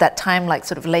Paris at that time, like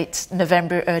sort of late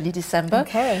November, early December,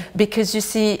 because you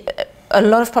see a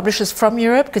lot of publishers from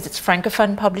Europe, because it's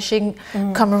Francophone publishing,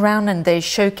 come around and they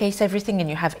showcase everything, and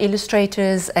you have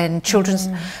illustrators and children's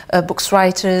books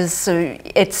writers, so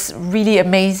it's really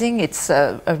amazing. It's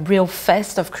a real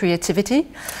fest of creativity.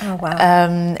 Oh, wow.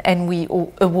 And we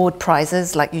award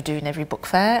prizes like you do in every book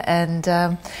fair, and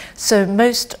so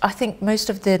I think most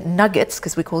of the nuggets,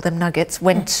 because we call them nuggets,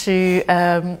 went to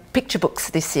picture books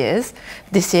this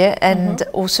year, and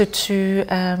also to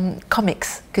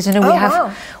comics, because you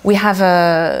know we have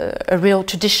a real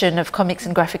tradition of comics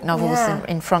and graphic novels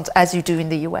in France, as you do in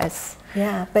the US.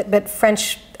 Yeah, but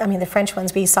French, I mean the French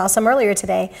ones, we saw some earlier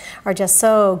today, are just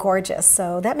so gorgeous,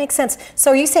 so that makes sense. So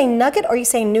are you saying nugget or are you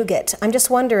saying nougat? I'm just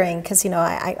wondering, because you know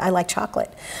I like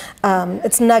chocolate.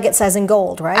 It's nuggets as in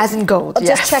gold, right? As in gold,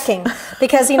 yes. Just checking,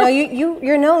 because you know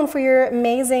you're known for your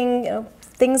amazing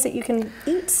things that you can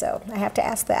eat, so I have to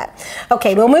ask that.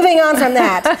 Okay, well, moving on from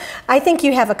that, I think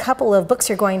you have a couple of books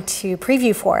you're going to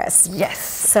preview for us. Yes.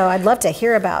 So I'd love to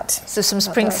hear about. So some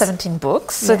Spring 17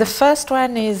 books. So the first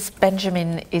one is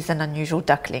Benjamin is an Unusual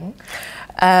Duckling.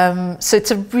 So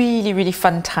it's a really, really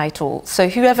fun title. So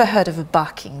who ever heard of a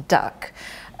barking duck?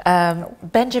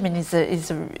 Benjamin is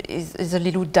a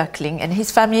little duckling, and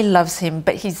his family loves him,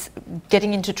 but he's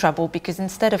getting into trouble because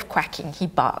instead of quacking, he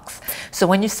barks. So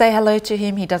when you say hello to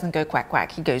him, he doesn't go quack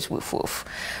quack, he goes woof woof.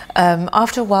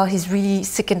 After a while, he's really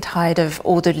sick and tired of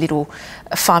all the little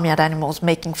farmyard animals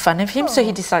making fun of him, so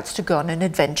he decides to go on an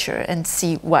adventure and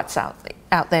see what's out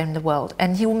there in the world.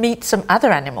 And he'll meet some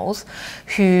other animals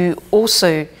who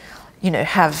also, you know,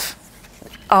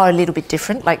 are a little bit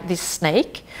different, like this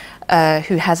snake.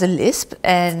 Who has a lisp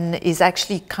and is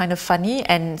actually kind of funny,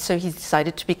 and so he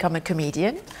decided to become a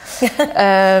comedian.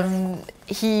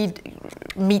 He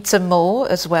meets a mole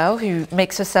as well, who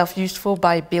makes herself useful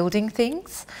by building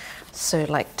things, so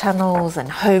like tunnels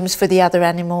and homes for the other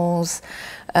animals.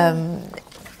 And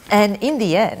in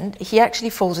the end, he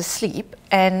actually falls asleep,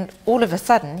 and all of a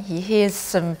sudden he hears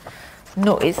some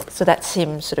noise, so that's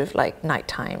him sort of like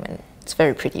nighttime, and it's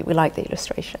very pretty. We like the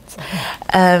illustrations.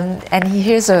 And he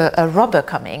hears a robber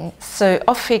coming. So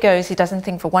off he goes. He doesn't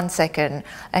think for 1 second.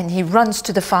 And he runs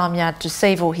to the farmyard to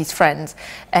save all his friends.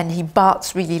 And he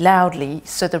barks really loudly.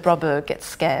 So the robber gets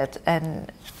scared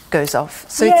and goes off.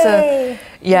 So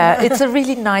it's a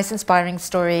really nice, inspiring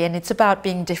story. And it's about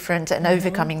being different and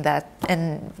overcoming that,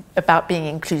 and about being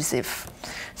inclusive.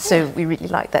 So we really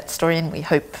like that story, and we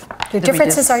hope your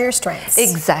differences are your strengths.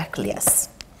 Exactly. Yes.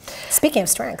 Speaking of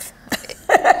strength.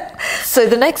 So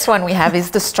the next one we have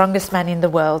is The Strongest Man in the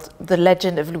World, The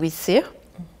Legend of Louis Cyr.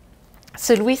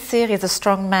 So Louis Cyr is a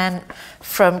strong man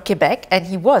from Quebec, and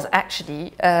he was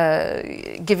actually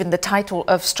given the title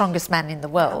of Strongest Man in the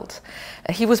World.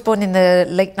 He was born in the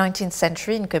late 19th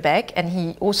century in Quebec, and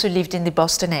he also lived in the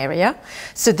Boston area.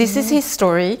 So this is his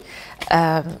story,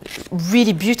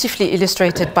 really beautifully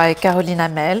illustrated by Caroline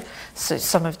Hamel. So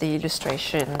some of the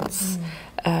illustrations,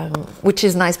 which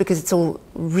is nice because it's all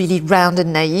really round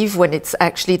and naive, when it's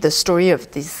actually the story of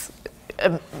this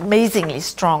amazingly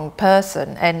strong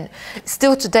person, and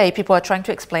still today people are trying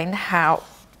to explain how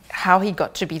he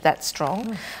got to be that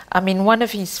strong. I mean, one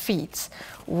of his feats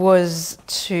was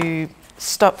to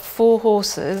stop 4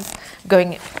 horses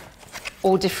going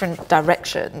all different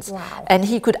directions. Wow. And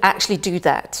he could actually do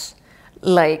that.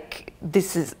 Like,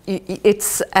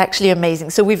 it's actually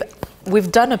amazing. So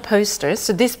we've done a poster.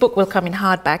 So this book will come in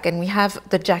hardback, and we have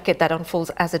the jacket that unfolds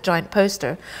as a giant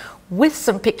poster with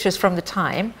some pictures from the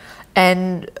time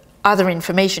and other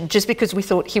information. Just because we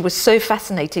thought he was so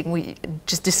fascinating, we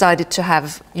just decided to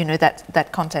have, you know,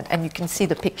 that content, and you can see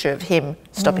the picture of him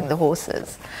stopping the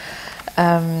horses.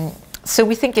 So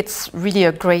we think it's really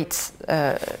a great,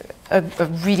 a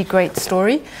really great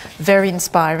story, very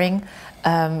inspiring,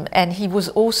 and he was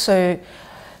also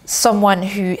someone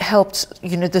who helped,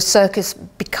 you know, the circus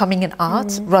becoming an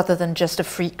art rather than just a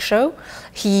freak show.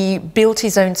 He built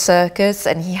his own circus,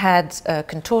 and he had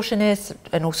contortionists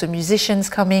and also musicians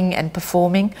coming and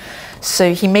performing.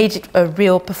 So he made it a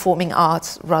real performing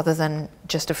art rather than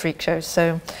just a freak show.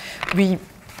 So we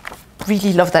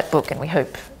really love that book, and we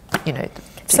hope, you know.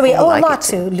 So we owe a lot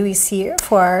to Louis Cyr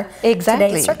for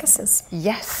today's circuses.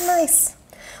 Yes. Nice.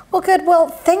 Well, good. Well,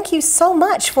 thank you so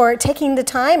much for taking the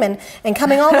time and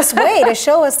coming all this way to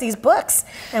show us these books.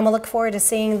 And we'll look forward to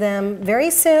seeing them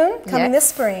very soon, coming this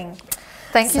spring.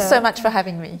 Thank you so much for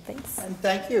having me. Thanks. And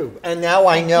thank you. And now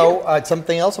I know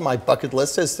something else on my bucket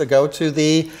list is to go to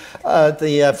the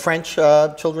French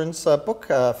Children's Book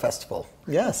Festival.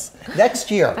 Yes,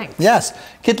 next year. Thanks. Yes,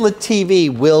 KidLit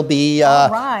TV will be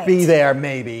be there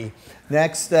maybe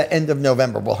next end of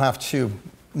November. We'll have to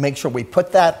make sure we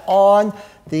put that on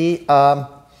the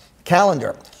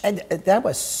calendar. And that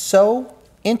was so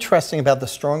interesting about the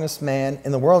strongest man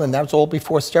in the world, and that was all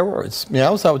before steroids. You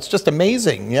know, so it's just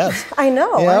amazing. Yes, I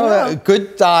know. You know, I know. A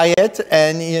good diet,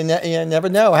 and you never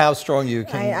know how strong you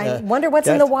can. I wonder what's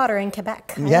in the water in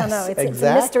Quebec. I don't know. It's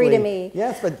a mystery to me.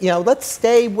 Yes, but you know, let's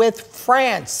stay with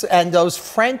France, and those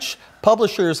French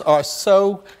publishers are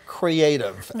so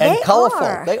creative and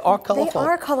colorful. They are colorful. They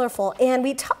are colorful. And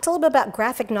we talked a little bit about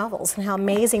graphic novels and how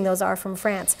amazing those are from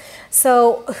France.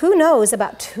 So who knows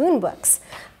about Toon Books?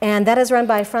 And that is run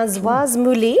by Françoise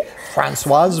Mouly.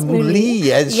 Françoise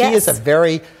Mouly. And she is a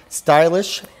very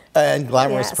stylish and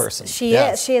glamorous person. She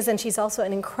is, and she's also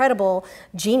an incredible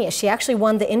genius. She actually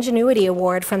won the Ingenuity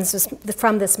Award from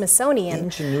the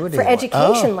Smithsonian for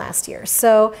education last year.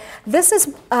 So this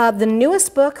is the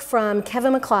newest book from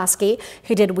Kevin McCloskey,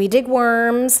 who did We Dig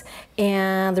Worms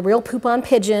and The Real Poop on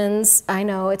Pigeons. I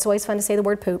know, it's always fun to say the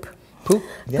word poop. Poop?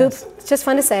 Yes. Poop. It's just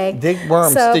fun to say. Dig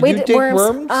worms. So did you dig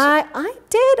worms? I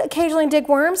did occasionally dig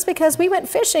worms because we went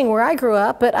fishing where I grew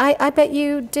up, but I bet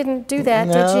you didn't do that,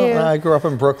 did you? No, I grew up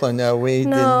in Brooklyn. No, we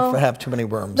didn't have too many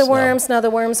worms. The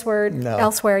worms were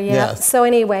elsewhere, Yes. So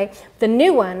anyway, the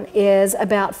new one is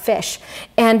about fish.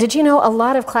 And did you know a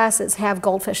lot of classes have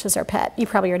goldfish as their pet? You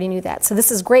probably already knew that. So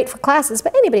this is great for classes,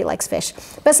 but anybody likes fish.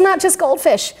 But it's not just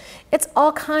goldfish. It's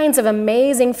all kinds of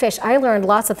amazing fish. I learned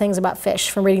lots of things about fish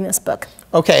from reading this book.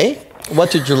 Okay.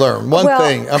 What did you learn? One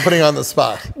thing. I'm putting you on the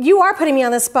spot. You are putting me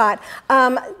on the spot.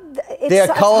 They're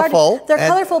colorful. They're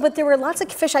colorful, but there were lots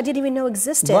of fish I didn't even know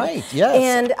existed. Right, yes.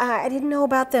 And I didn't know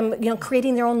about them, you know,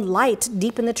 creating their own light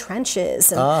deep in the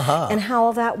trenches and how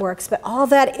all that works. But all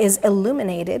that is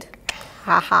illuminated.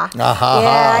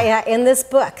 In this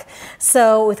book.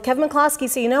 So with Kevin McCloskey,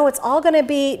 so you know it's all going to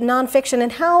be nonfiction.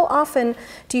 And how often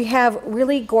do you have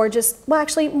really gorgeous, well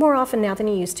actually more often now than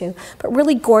you used to, but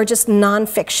really gorgeous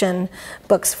nonfiction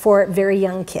books for very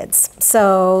young kids.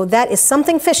 So that is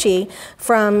Something Fishy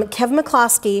from Kevin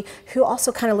McCloskey, who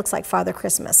also kind of looks like Father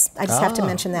Christmas. I just have to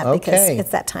mention that because it's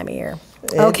that time of year.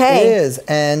 It is.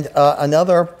 And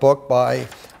another book by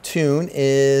Toon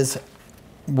is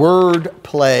Word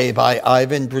Play by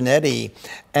Ivan Brunetti,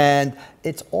 and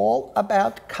it's all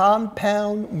about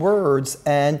compound words,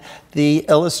 and the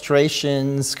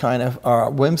illustrations kind of are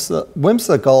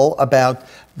whimsical about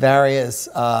various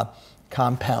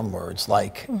compound words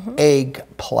like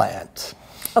eggplant.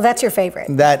 Oh, that's your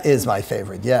favorite. That is my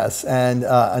favorite, yes. And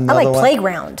another I like one,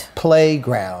 playground.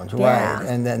 Playground, right.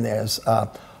 And then there's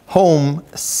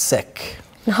homesick.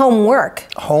 Homework.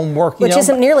 Which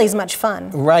isn't nearly as much fun.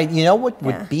 Right. You know what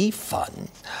would be fun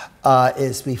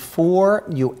is before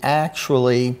you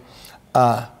actually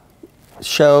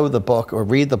show the book or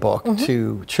read the book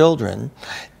to children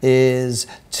is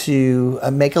to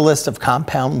make a list of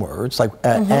compound words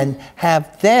and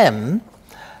have them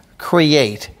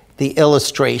create the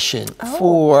illustration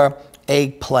for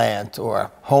eggplant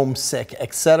or homesick,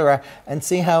 etc., and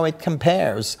see how it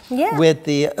compares with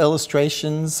the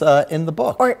illustrations in the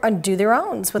book. Or do their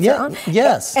own with their own.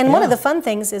 Yes. And one of the fun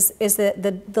things is that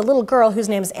the little girl whose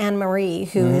name is Anne-Marie,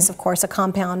 who is of course a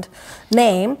compound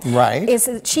name, is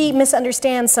that she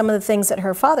misunderstands some of the things that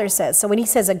her father says. So when he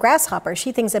says a grasshopper,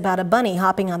 she thinks about a bunny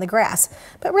hopping on the grass,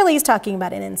 but really he's talking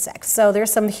about an insect. So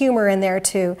there's some humor in there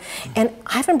too. And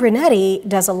Ivan Brunetti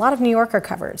does a lot of New Yorker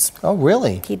covers. Oh,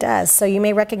 really? He does. So you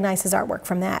may recognize his artwork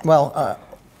from that. Well,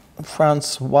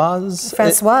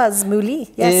 Françoise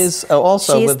Mouly, is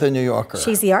also with the New Yorker.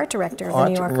 She's the art director of the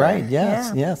New Yorker. Right,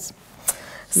 yes, yes.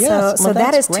 So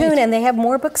that is Toon, and they have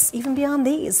more books even beyond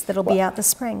these that'll be out this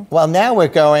spring. Well, now we're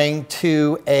going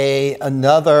to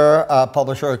another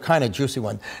publisher, a kind of juicy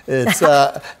one. It's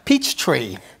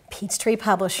Peachtree. Peachtree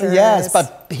Publishers. Yes,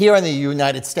 but here in the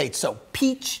United States. So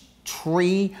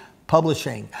Peachtree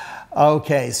Publishing.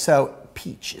 Okay, so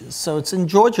peaches. So it's in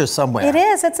Georgia somewhere. It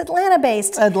is. It's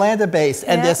Atlanta-based. Atlanta-based,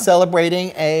 and they're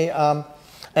celebrating an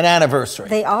anniversary.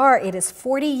 They are. It is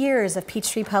 40 years of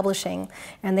Peachtree Publishing,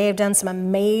 and they have done some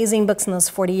amazing books in those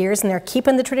 40 years, and they're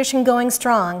keeping the tradition going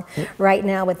strong right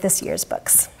now with this year's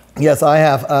books. Yes, I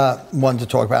have one to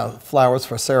talk about, Flowers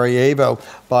for Sarajevo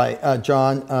by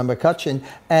John McCutcheon,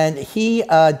 and he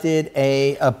did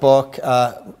a book,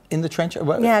 In the Trenches?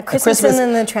 Yeah, Christmas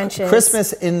in the Trenches.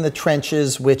 Christmas in the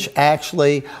Trenches, which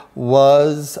actually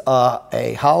was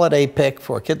a holiday pick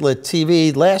for KidLit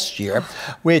TV last year,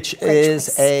 which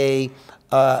is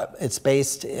it's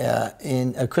based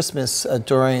in a Christmas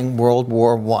during World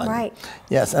War I. Right.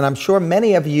 Yes, and I'm sure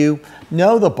many of you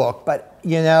know the book, but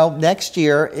you know, next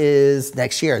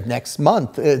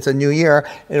month, it's a new year,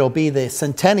 it'll be the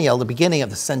centennial, the beginning of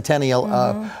the centennial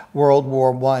of World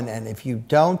War I. And if you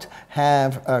don't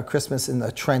have Christmas in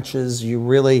the Trenches, you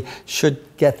really should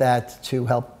get that to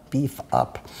help beef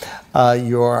up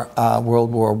your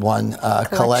World War I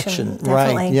collection.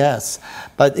 Definitely. Right, yes.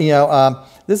 But, you know,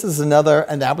 this is another,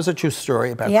 and that was a true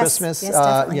story about Christmas,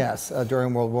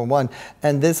 during World War I.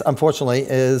 And this, unfortunately,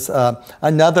 is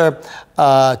another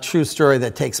true story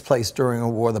that takes place during a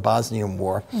war, the Bosnian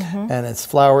War. And it's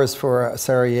Flowers for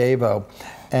Sarajevo.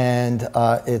 And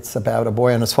it's about a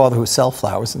boy and his father who sell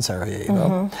flowers in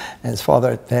Sarajevo. And his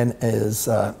father then is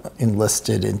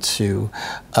enlisted into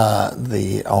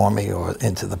the army or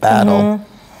into the battle.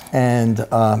 And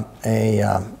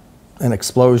an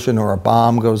explosion or a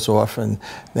bomb goes off in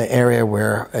the area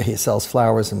where he sells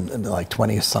flowers, and like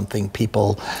 20-something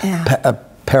people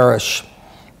perish.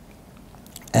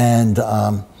 And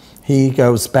he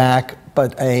goes back,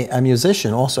 but a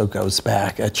musician also goes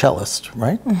back, a cellist,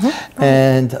 right?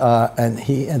 And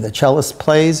the cellist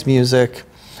plays music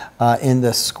in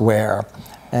the square,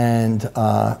 and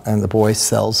the boy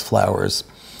sells flowers.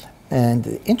 And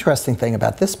the interesting thing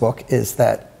about this book is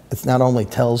that it not only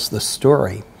tells the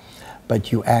story,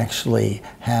 but you actually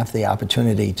have the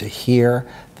opportunity to hear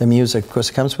the music. Of course,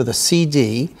 it comes with a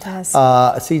CD,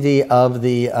 a CD of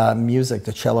the music,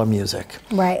 the cello music.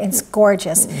 Right, it's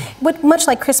gorgeous. But much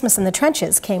like Christmas in the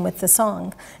Trenches came with the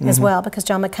song as well, because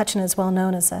John McCutcheon is well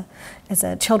known as a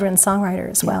children's songwriter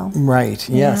as well. Right,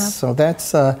 yes. So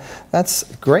that's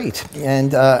great.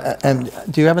 And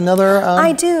do you have another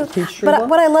I do. Peachtree But book?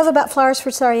 what I love about Flowers for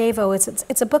Sarajevo is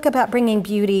it's a book about bringing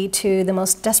beauty to the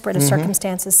most desperate of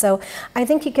circumstances. So I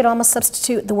think you could almost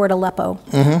substitute the word Aleppo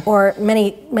or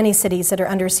many cities that are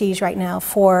under siege right now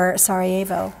for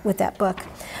Sarajevo with that book.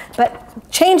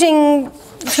 But changing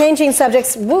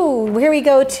subjects, here we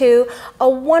go to a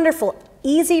wonderful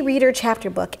easy reader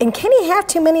chapter book. And can you have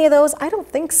too many of those? I don't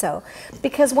think so.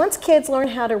 Because once kids learn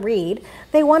how to read,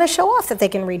 they want to show off that they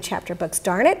can read chapter books,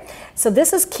 darn it. So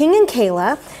this is King and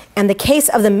Kayla and the Case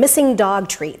of the Missing Dog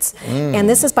Treats. And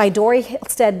this is by Dory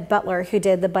Hilstead Butler, who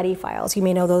did the Buddy Files. You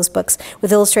may know those books,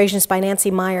 with illustrations by Nancy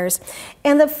Myers.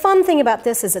 And the fun thing about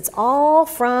this is it's all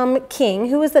from King,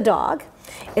 who is the dog.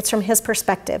 It's from his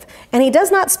perspective. And he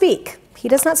does not speak. He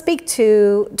does not speak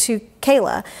to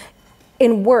Kayla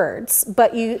in words,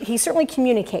 but he certainly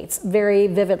communicates very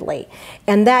vividly,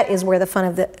 and that is where the fun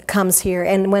of it comes here.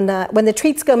 And when the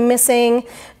treats go missing,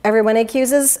 everyone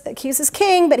accuses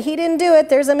King, but he didn't do it.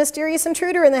 There's a mysterious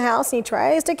intruder in the house, and he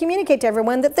tries to communicate to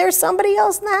everyone that there's somebody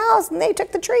else in the house, and they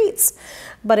took the treats.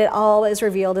 But it all is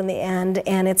revealed in the end,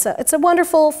 and it's a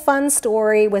wonderful, fun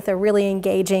story with a really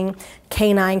engaging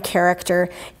canine character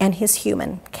and his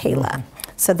human, Kayla.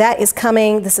 So that is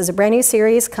coming. This is a brand new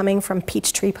series coming from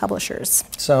Peachtree Publishers.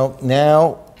 So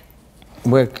now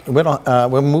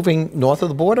We're moving north of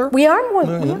the border? We are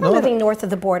moving north of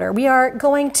the border. We are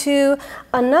going to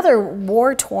another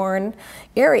war-torn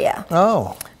area.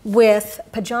 Oh. With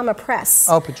Pajama Press.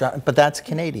 Oh, but that's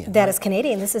Canadian. That is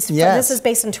Canadian. This is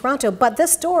based in Toronto, but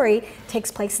this story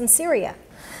takes place in Syria.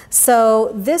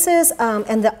 So this is,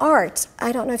 and the art,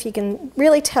 I don't know if you can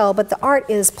really tell, but the art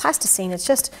is plasticine. It's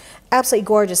just absolutely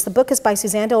gorgeous. The book is by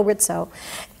Suzanne Del Rizzo,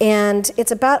 and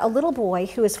it's about a little boy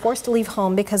who is forced to leave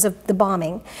home because of the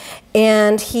bombing.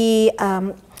 And he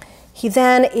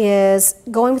then is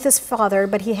going with his father,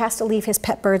 but he has to leave his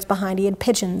pet birds behind. He had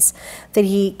pigeons that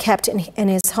he kept in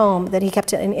his home, that he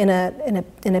kept in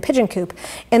a pigeon coop,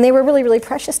 and they were really, really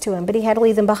precious to him. But he had to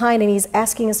leave them behind, and he's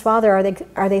asking his father,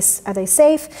 "Are they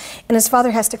safe?" And his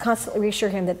father has to constantly reassure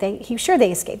him that he's sure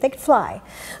they escaped, they could fly,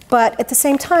 but at the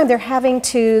same time they're having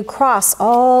to cross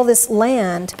all this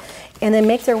land and then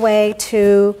make their way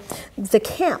to the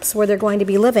camps where they're going to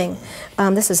be living.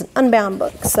 This is an unbound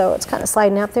book, so it's kind of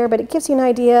sliding out there, but it gives you an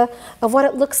idea of what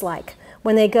it looks like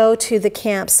when they go to the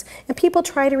camps. And people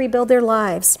try to rebuild their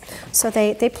lives. So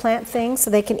they plant things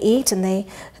so they can eat, and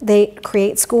they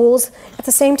create schools. At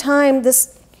the same time,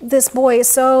 this boy is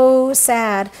so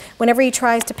sad. Whenever he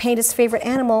tries to paint his favorite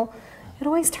animal, it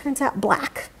always turns out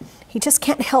black. He just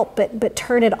can't help but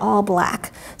turn it all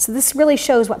black. So this really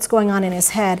shows what's going on in his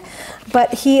head.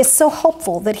 But he is so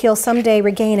hopeful that he'll someday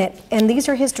regain it. And these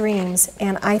are his dreams.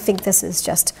 And I think this is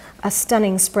just a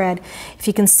stunning spread. If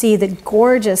you can see the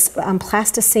gorgeous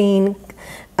plasticine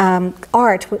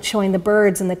art showing the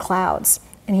birds in the clouds.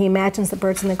 And he imagines the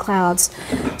birds in the clouds.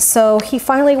 So he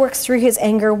finally works through his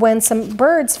anger when some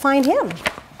birds find him.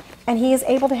 And he is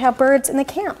able to have birds in the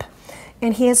camp.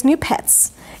 And he has new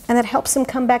pets. And that helps him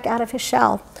come back out of his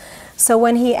shell. So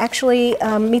when he actually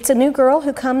meets a new girl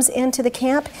who comes into the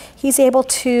camp, he's able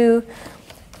to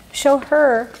show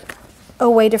her a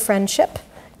way to friendship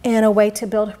and a way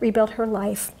to rebuild her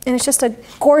life. And it's just a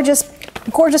gorgeous,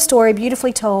 gorgeous story,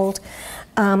 beautifully told,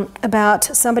 about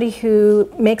somebody who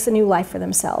makes a new life for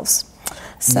themselves.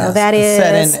 So yes, that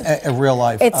is set in a real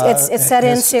life. It's set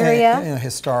in Syria, in a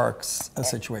historic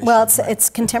situation. Well,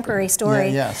 it's contemporary story.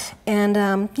 Yeah, yes.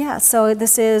 And yeah, so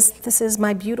this is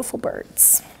my beautiful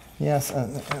birds. Yes,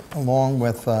 along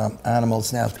with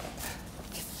animals. Now,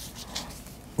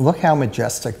 look how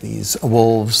majestic these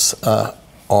wolves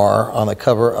are on the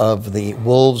cover of the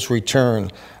Wolves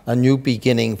Return: A New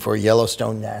Beginning for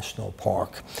Yellowstone National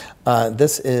Park.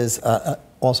 This is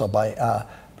also by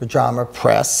Pajama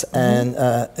Press, and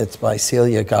it's by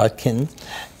Celia Godkin,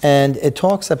 and it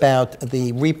talks about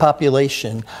the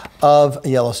repopulation of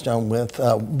Yellowstone with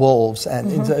wolves,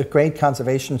 and it's a great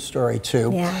conservation story too.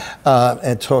 Yeah.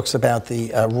 It talks about the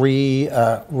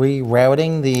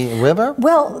rerouting the river.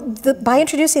 Well, by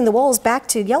introducing the wolves back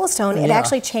to Yellowstone, it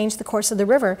actually changed the course of the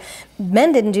river.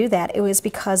 Men didn't do that. It was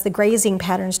because the grazing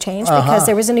patterns changed because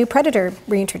there was a new predator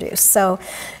reintroduced. So,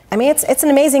 I mean, it's an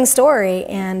amazing story,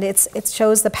 and it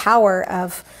shows the power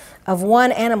of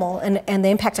one animal and the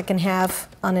impact it can have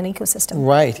on an ecosystem.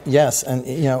 Right. Yes, and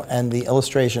and the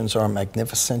illustrations are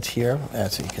magnificent here,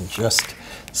 as you can just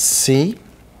see.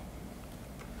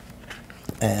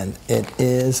 And it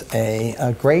is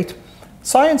a great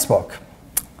science book.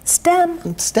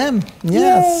 STEM. STEM.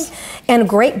 Yes. Yay. And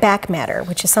great back matter,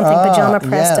 which is something Pajama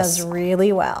Press does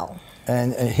really well.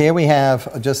 And here we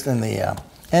have, just in the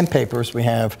end papers, we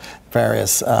have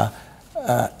various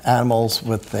animals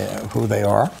with who they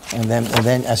are, and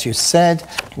then, as you said,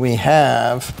 we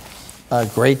have a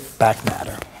great back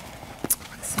matter.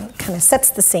 So it kind of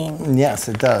sets the scene. Yes,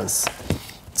 it does.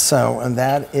 So, and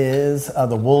that is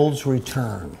The Wolves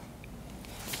Return.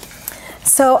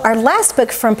 So our last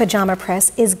book from Pajama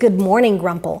Press is Good Morning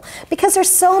Grumple, because there's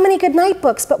so many good night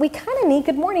books, but we kind of need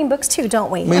good morning books too,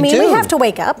 don't we? We do. We have to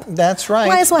wake up. That's right.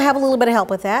 Might as well have a little bit of help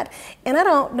with that. And I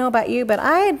don't know about you, but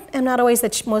I am not always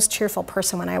the most cheerful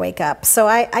person when I wake up, so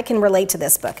I can relate to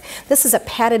this book. This is a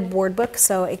padded board book,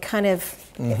 so it kind of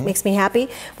it makes me happy,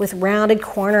 with rounded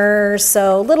corners,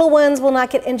 so little ones will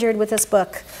not get injured with this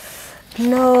book.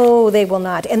 No, they will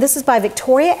not. And this is by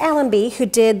Victoria Allenby, who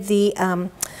did the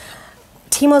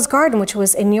Timo's Garden, which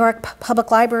was in New York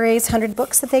Public Library's 100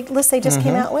 books that they just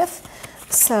came out with.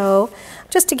 So,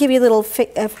 just to give you a little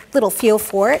feel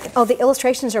for it. Oh, the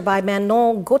illustrations are by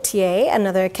Manon Gauthier,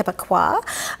 another Quebecois,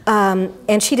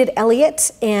 and she did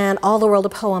Eliot and All the World a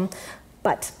Poem.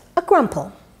 But a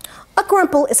grumple. A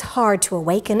grumple is hard to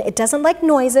awaken. It doesn't like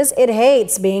noises. It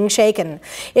hates being shaken.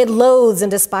 It loathes and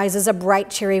despises a bright,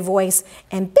 cheery voice,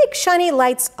 and big, shiny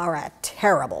lights are a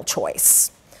terrible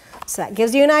choice. So that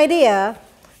gives you an idea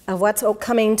of what's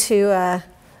coming to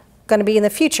going to be in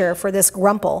the future for this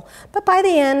grumple. But by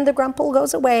the end, the grumple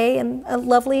goes away and a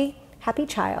lovely, happy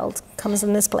child comes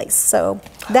in this place. So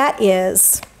that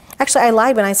is... Actually, I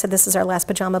lied when I said this is our last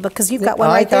pajama book because you've got one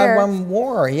right there. I got one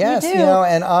more, yes. You do. You know,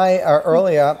 and I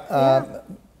earlier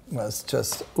was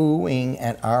just oohing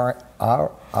and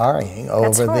ahhing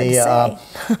over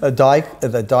the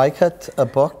die cut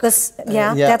book.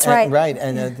 That's right. Right,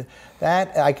 and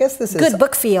that, I guess this is... Good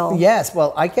book feel. Yes,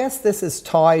 well, I guess this is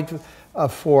tied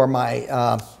for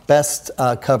my best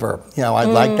cover. You know, I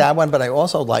like that one, but I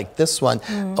also like this one,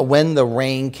 When the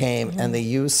Rain Came, and the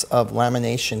use of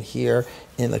lamination here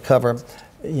in the cover,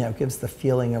 you know, gives the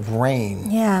feeling of rain.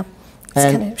 Yeah, it's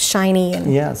kind of shiny.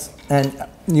 And yes, and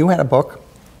you had a book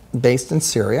based in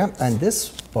Syria, and this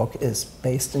book is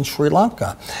based in Sri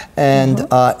Lanka, and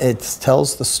it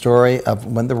tells the story of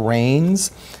when the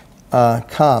rains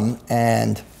come,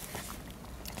 and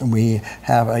we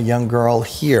have a young girl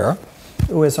here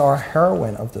who is our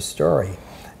heroine of the story,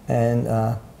 and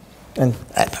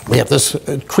we have this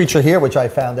creature here, which I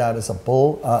found out is a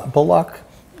bullock.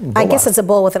 I guess it's a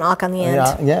bull with an auk on the end.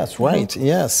 Yeah, yes, right,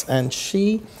 yes. And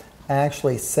she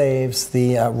actually saves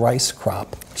the rice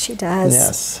crop. She does.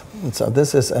 Yes. And so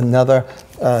this is another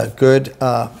good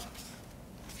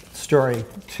story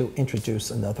to introduce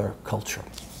another culture.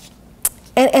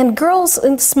 And girls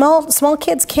and small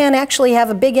kids can actually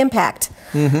have a big impact.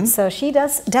 So she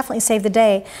does definitely save the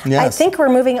day. Yes. I think we're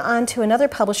moving on to another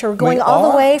publisher. We're going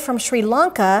all the way from Sri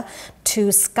Lanka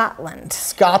to Scotland.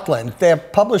 Scotland. They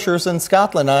have publishers in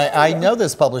Scotland. I know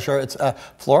this publisher. It's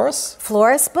Floris.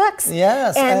 Floris Books.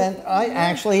 Yes, and I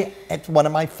actually, it's one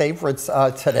of my favorites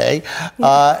today.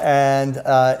 And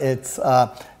it's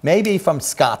maybe from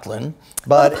Scotland.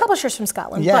 But the publisher's from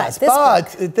Scotland. Yes,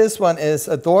 but this one is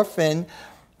Thorfinn,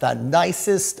 the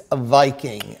Nicest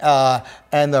Viking,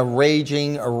 and the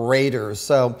Raging Raiders.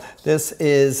 So this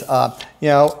is, you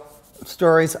know,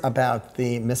 stories about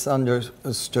the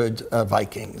misunderstood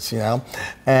Vikings, you know.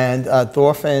 And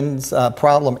Thorfinn's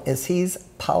problem is he's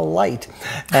polite,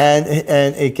 and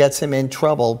it gets him in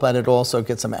trouble, but it also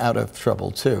gets him out of trouble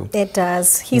too. It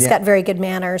does. He's got very good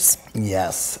manners.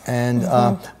 Yes, and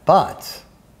but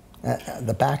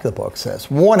the back of the book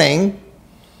says, warning,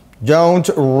 don't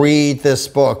read this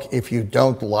book if you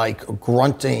don't like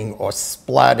grunting or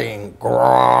splatting.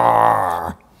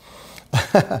 Grrr.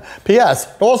 P.S.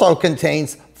 It also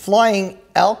contains flying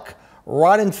elk,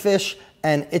 rotten fish,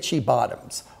 and itchy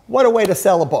bottoms. What a way to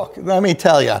sell a book, let me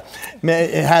tell you.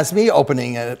 It has me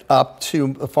opening it up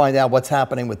to find out what's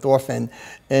happening with Thorfinn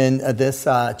in this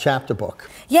chapter book.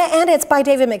 Yeah, and it's by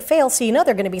David McPhail, so you know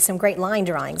there are going to be some great line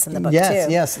drawings in the book, too.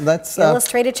 Yes, let's...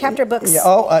 illustrated chapter books.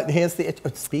 Yeah, here's the...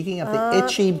 Speaking of the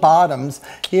itchy bottoms,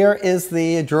 here is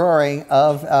the drawing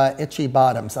of itchy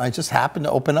bottoms. I just happened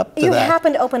to open up to that. You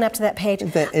happened to open up to that page. The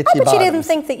itchy I bet bottoms. you didn't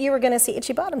think that you were going to see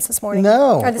itchy bottoms this morning.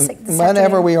 No, or this whenever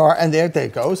afternoon. we are. And there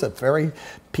goes a very...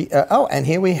 oh, and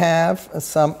here we have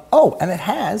some... Oh, and it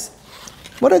has...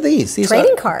 What are these? These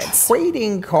trading are cards.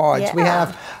 Trading cards. Yeah. We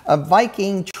have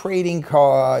Viking trading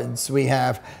cards. We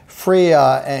have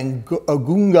Freya and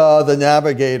Gunga the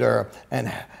Navigator,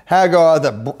 and Hagar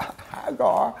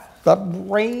the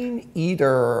Brain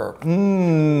Eater.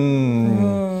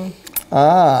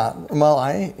 Well,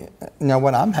 I know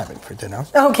what I'm having for dinner.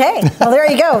 Okay. Well, there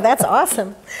you go. That's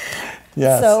awesome.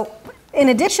 Yes. So, in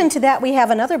addition to that, we have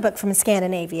another book from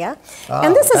Scandinavia.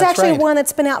 And this is actually one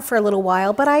that's been out for a little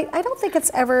while, but I don't think it's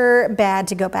ever bad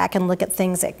to go back and look at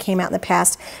things that came out in the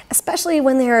past, especially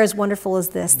when they are as wonderful as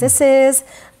this. This is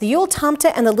The Yule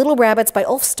Tomte and the Little Rabbits by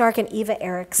Ulf Stark and Eva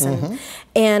Eriksson.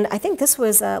 And I think this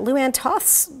was Luann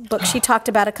Toth's book she talked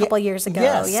about a couple years ago.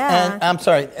 Yes, yeah. and I'm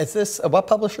sorry, is this, what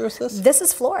publisher is this? This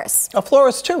is Floris. Oh,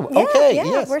 Floris too, okay, Yeah,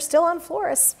 yes. we're still on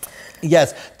Floris.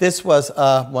 Yes, this was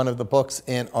one of the books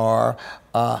in our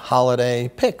holiday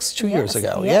picks 2 years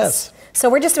ago. Yes. So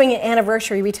we're just doing an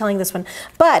anniversary retelling this one,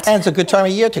 but and it's a good time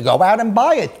of year to go out and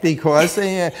buy it because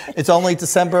it's only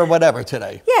December or whatever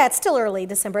today. Yeah, it's still early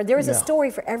December. There is a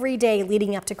story for every day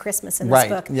leading up to Christmas in this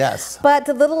book. Yes. But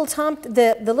the little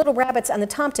the Little Rabbits and the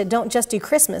Tomte don't just do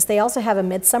Christmas. They also have a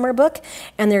midsummer book,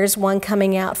 and there's one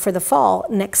coming out for the fall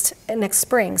next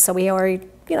spring. So we already.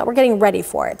 You know, we're getting ready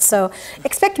for it. So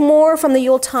expect more from the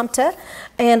Yule Tomte.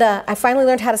 And I finally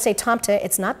learned how to say Tomte.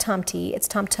 It's not Tomte, it's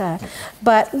Tomte.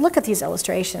 But look at these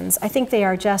illustrations. I think they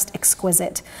are just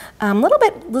exquisite. A little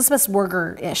bit Elizabeth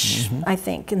Werger-ish, I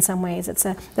think, in some ways. It's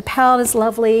the palette is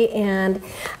lovely, and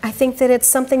I think that it's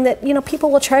something that, you know,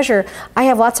 people will treasure. I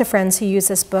have lots of friends who use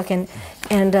this book and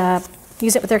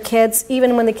use it with their kids.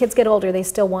 Even when the kids get older, they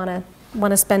still want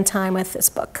to spend time with this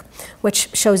book,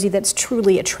 which shows you that it's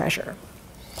truly a treasure.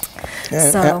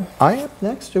 And, So I am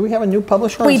next. Do we have a new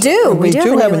publisher? We do. We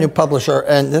do have a new one. publisher,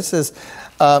 and this is.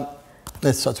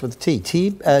 It starts with a T.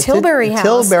 Tilbury House.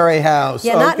 Tilbury House.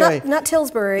 Yeah, okay. not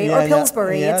Tilbury or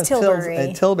Pillsbury. It's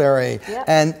Tilbury. Tilbury. Yep.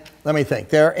 And let me think.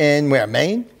 They're in where?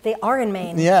 Maine? They are in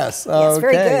Maine. Yes. Yes,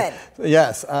 very okay. good.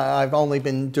 Yes. I've only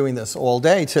been doing this all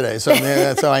day today, so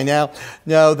so I now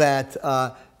know that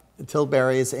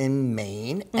Tilbury is in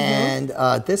Maine, and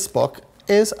this book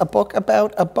is a book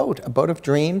about a boat of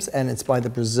dreams, and it's by the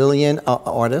Brazilian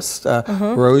artist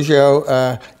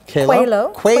Rogério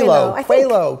Coelho.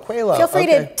 Feel free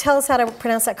to tell us how to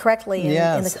pronounce that correctly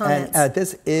in the comments. And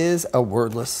this is a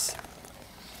wordless.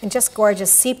 And just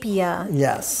gorgeous sepia.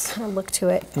 Yes. Kind of look to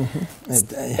it.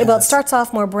 Well, it starts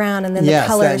off more brown, and then the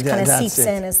colors kind of seeps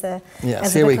in as the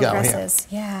book progresses.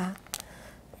 Yeah.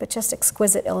 But just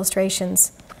exquisite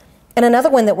illustrations. And another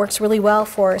one that works really well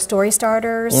for story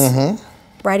starters,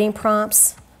 writing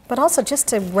prompts, but also just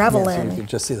to revel in. So you can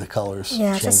just see the colors.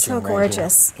 Yeah, just so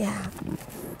gorgeous. Yeah.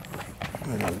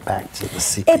 Back to the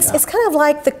sepia. It's kind of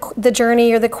like the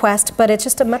journey or the quest, but it's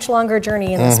just a much longer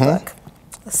journey in this book.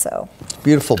 So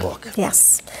beautiful book.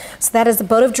 Yes. So that is The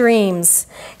Boat of Dreams.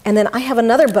 And then I have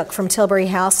another book from Tilbury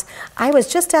House. I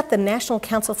was just at the National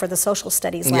Council for the Social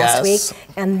Studies last week,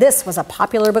 and this was a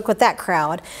popular book with that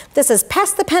crowd. This is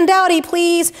Pass the Pandowdy,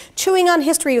 Please, Chewing on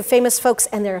History of Famous Folks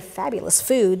and Their Fabulous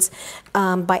Foods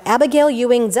by Abigail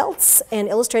Ewing Zeltz and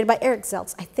illustrated by Eric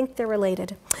Zeltz. I think they're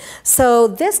related. So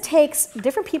this takes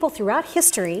different people throughout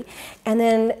history and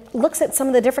then looks at some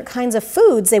of the different kinds of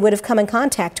foods they would have come in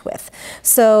contact with.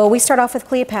 So we start off with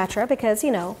Cleopatra because,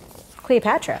 you know,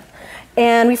 Cleopatra.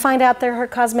 And we find out that her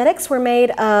cosmetics were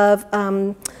made of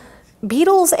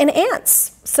beetles and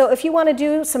ants. So if you want to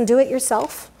do some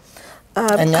do-it-yourself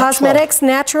cosmetics,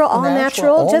 natural, all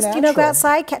natural. Just, you know, go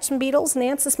outside, catch some beetles and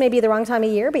ants. This may be the wrong time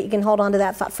of year, but you can hold on to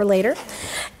that thought for later.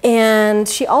 And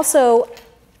she also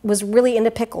was really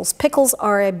into pickles. Pickles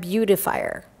are a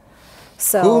beautifier.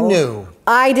 So who knew?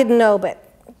 I didn't know, but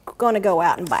going to go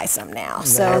out and buy some now.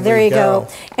 So there you go.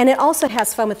 And it also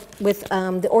has fun with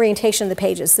the orientation of the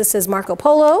pages. This is Marco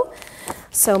Polo.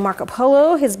 So Marco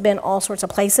Polo has been all sorts of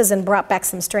places and brought back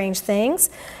some strange things.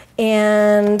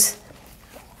 And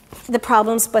the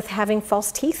problems with having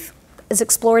false teeth is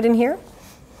explored in here.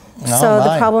 So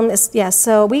the problem is, yes,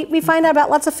 so we find out about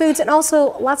lots of foods and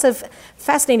also lots of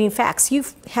fascinating facts. You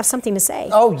have something to say.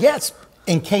 Oh, yes.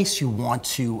 In case you want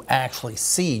to actually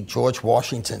see George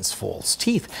Washington's false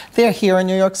teeth, they're here in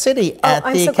New York City at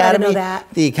the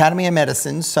Academy of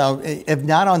Medicine. So, if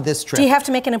not on this trip, do you have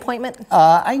to make an appointment?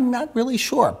 I'm not really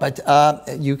sure, but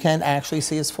you can actually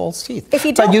see his false teeth. If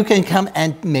you don't, but you can come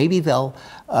and maybe they'll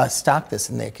stock this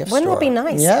in their gift store. Wouldn't that be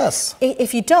nice? Yes.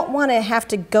 If you don't want to have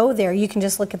to go there, you can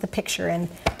just look at the picture and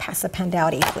pass the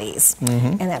Pandowdy, please.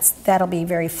 And that'll be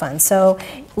very fun. So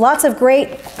lots of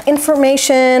great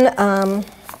information.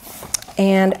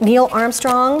 And Neil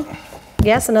Armstrong,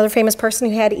 yes, another famous person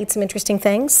who had to eat some interesting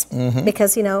things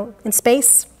because, you know, in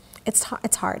space, it's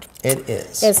hard. It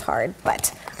is. It's hard,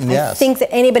 but I think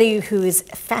that anybody who is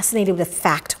fascinated with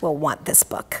fact will want this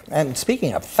book. And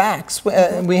speaking of facts,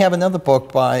 we have another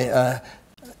book by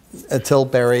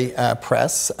Tilbury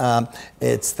Press.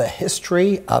 It's The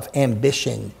History of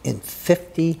Ambition in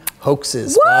 50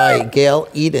 Hoaxes by Gail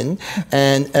Eden,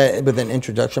 and with an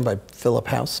introduction by Philip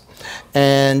House.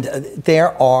 And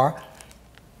there are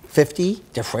 50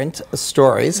 different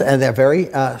stories, and they're very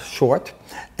short.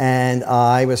 And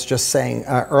I was just saying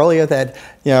earlier that,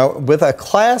 you know, with a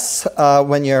class,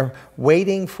 when you're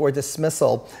waiting for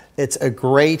dismissal, it's a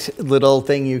great little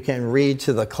thing you can read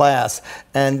to the class.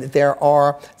 And there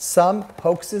are some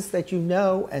hoaxes that you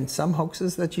know and some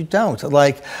hoaxes that you don't.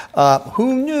 Like,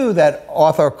 who knew that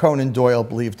Arthur Conan Doyle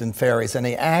believed in fairies? And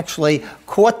he actually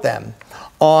caught them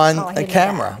on a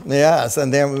camera. Yes,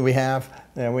 and then we have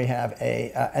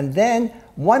and then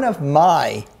one of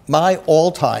my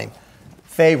all-time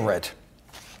favorite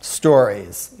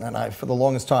stories, and for the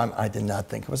longest time I did not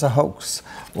think it was a hoax,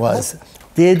 was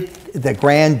did the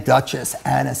Grand Duchess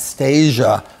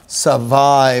Anastasia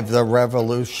survive the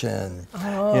revolution? You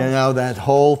know, that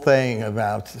whole thing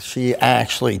about she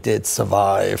actually did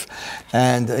survive.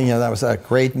 And, you know, that was a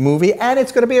great movie. And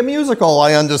it's going to be a musical,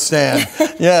 I understand.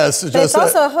 Yes. But it's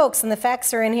also a hoax, and the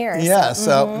facts are in here. Yeah,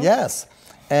 so yes.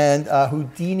 And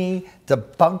Houdini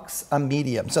debunks a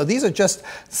medium. So these are just,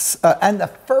 and the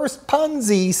first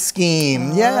Ponzi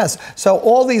scheme, yes. So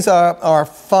all these are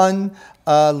fun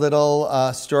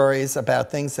little stories about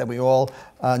things that we all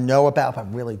know about,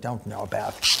 but really don't know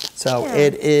about. So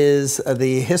it is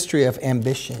the history of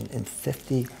ambition in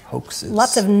 50 hoaxes.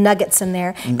 Lots of nuggets in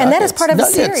there. And that is part of a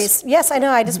series. Yes, I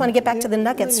know. I just want to get back to the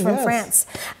nuggets from France.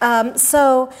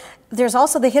 So there's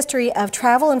also the history of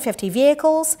travel in 50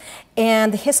 vehicles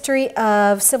and the history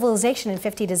of civilization in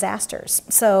 50 disasters.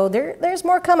 So there's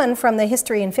more coming from the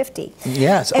history in 50.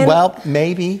 Yes. And well,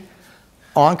 maybe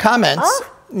on comments.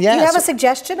 Yes. Do you have a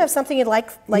suggestion of something you'd like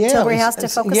Tilbury House to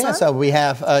focus on? Yeah, so we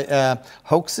have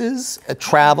hoaxes,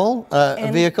 travel,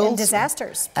 vehicles. And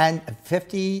disasters. And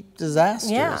 50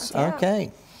 disasters. Yeah.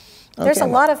 Okay. There's a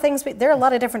lot of things, there are a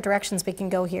lot of different directions we can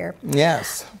go here.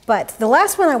 Yes. But the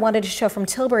last one I wanted to show from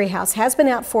Tilbury House has been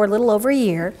out for a little over a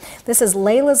year. This is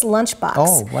Layla's Lunchbox.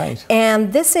 Oh, right.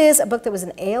 And this is a book that was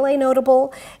an ALA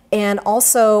notable and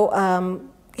also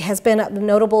has been a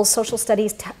notable social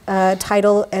studies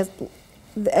title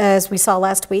as we saw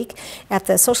last week at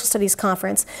the Social Studies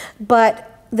Conference.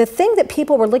 But the thing that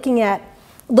people were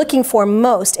looking for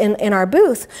most in our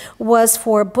booth was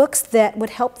for books that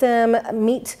would help them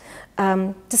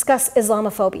discuss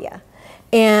Islamophobia.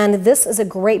 And this is a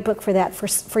great book for that,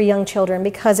 for young children,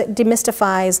 because it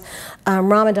demystifies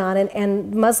Ramadan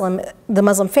and the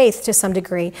Muslim faith to some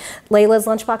degree. Layla's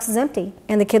lunchbox is empty,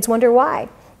 and the kids wonder why.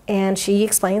 And she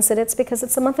explains that it's because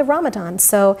it's the month of Ramadan.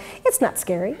 So it's not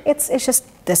scary. It's just,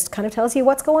 this kind of tells you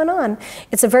what's going on.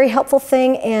 It's a very helpful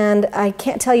thing, and I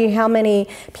can't tell you how many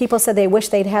people said they wish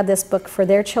they'd had this book for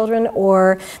their children,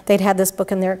 or they'd had this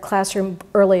book in their classroom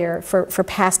earlier for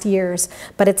past years.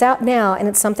 But it's out now, and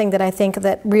it's something that I think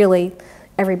that really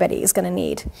everybody is going to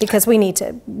need, because we need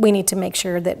to make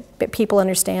sure that people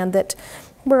understand that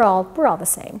we're all the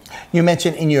same. You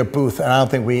mentioned in your booth, and I don't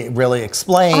think we really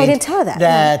explained. I didn't tell that.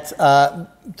 That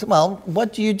well,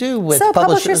 what do you do with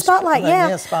Publisher Spotlight?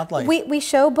 Yeah, Spotlight. We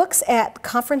show books at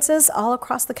conferences all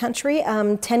across the country.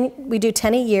 We do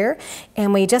 10 a year,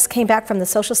 and we just came back from the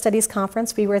Social Studies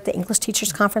Conference. We were at the English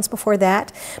Teachers Conference before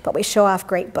that, but we show off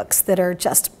great books that are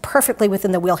just perfectly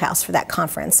within the wheelhouse for that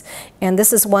conference. And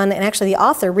this is one, and actually the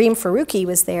author, Reem Faruqi,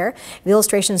 was there. The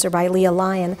illustrations are by Leah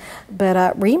Lyon,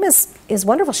 but Reem is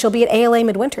wonderful. She'll be at ALA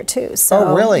Midwinter too. So,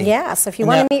 oh, really? Yeah, so if you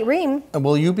want to meet Reem.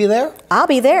 Will you be there? I'll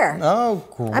be there. Oh,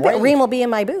 great. I bet Reem will be in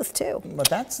my booth too.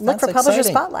 But Look for Publisher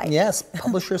Spotlight. Yes,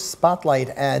 Publisher Spotlight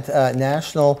at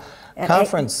national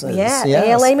conferences. Yes.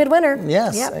 ALA Midwinter.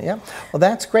 Yes, yeah. Well,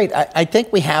 that's great. I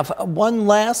think we have one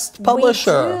last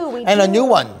publisher. We do. A new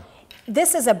one.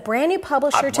 This is a brand new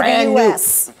publisher to the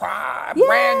U.S.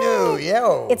 Brand new,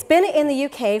 yo. It's been in the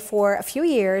U.K. for a few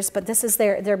years, but this is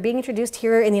they're being introduced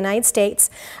here in the United States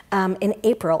in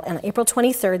April, on April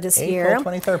 23rd this year.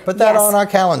 April 23rd. Put that on our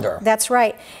calendar. That's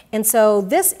right. And so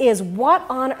this is What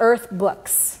on Earth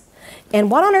Books. And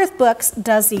What on Earth Books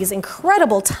does these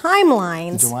incredible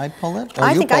timelines. Do I pull it?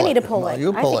 I think I need to pull it.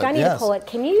 You pull it. I think I need to pull it.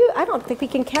 Can you? I don't think we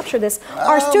can capture this.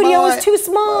 Our studio is too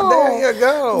small. There you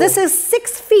go. This is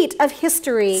 6 feet of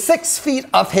history. 6 feet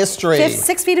of history.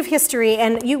 6 feet of history,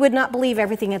 and you would not believe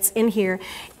everything that's in here.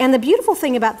 And the beautiful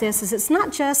thing about this is it's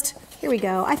not just, here we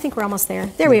go. I think we're almost there.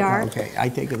 There we are. Okay, I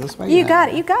take it this way. You got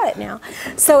it. You got it now.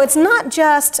 So it's not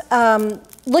just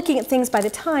looking at things by the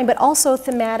time, but also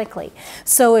thematically.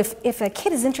 So if a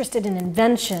kid is interested in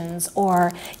inventions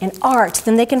or in art,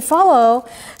 then they can follow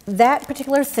that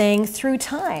particular thing through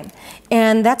time.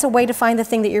 And that's a way to find the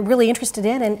thing that you're really interested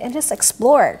in and just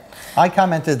explore it. I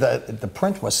commented that the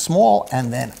print was small,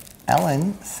 and then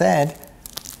Ellen said,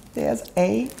 there's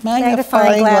a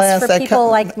magnifying glass for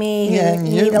people like me who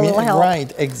need a little help.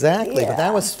 Right, exactly. Yeah. But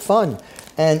that was fun.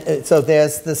 And so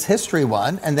there's this history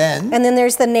one, and then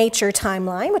there's the nature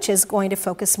timeline, which is going to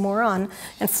focus more on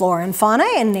flora and fauna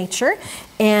and nature,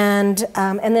 and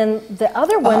then the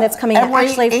other one that's coming out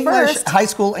actually first. High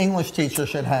school English teacher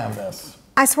should have this.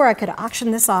 I swear I could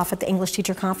auction this off at the English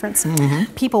Teacher Conference.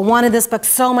 Mm-hmm. People wanted this book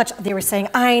so much, they were saying,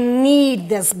 I need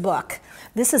this book.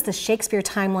 This is the Shakespeare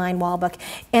Timeline wall book,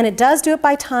 and it does do it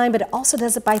by time, but it also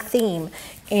does it by theme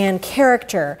and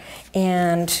character.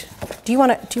 And do you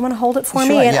want to hold it for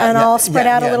me, and I'll spread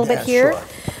out a little bit here. Sure.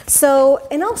 So,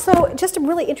 and also just a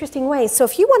really interesting way. So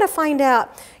if you want to find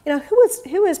out,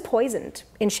 who is poisoned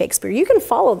in Shakespeare, you can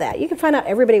follow that. You can find out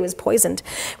everybody was poisoned,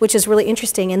 which is really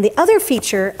interesting. And the other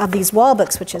feature of these wall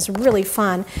books, which is really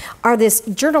fun, are this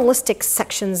journalistic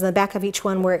sections in the back of each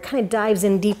one where it kind of dives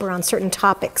in deeper on certain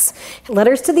topics.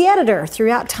 Letters to the editor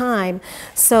throughout time.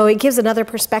 So it gives another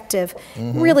perspective.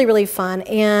 Mm-hmm. Really, really fun.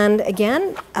 And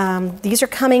again, these are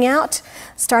coming out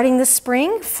starting this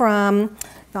spring from,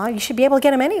 well, you should be able to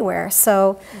get them anywhere.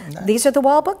 So nice. These are the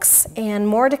wall books, and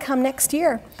more to come next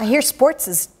year. I hear sports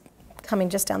is coming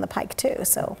just down the pike too.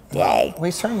 So yay!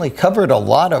 We certainly covered a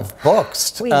lot of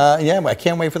books. Yeah, I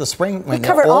can't wait for the spring. We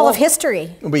covered all of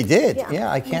history. We did. Yeah,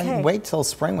 I can't wait till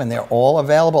spring when they're all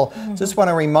available. Just want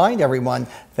to remind everyone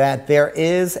that there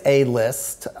is a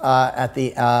list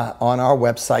on our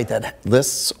website that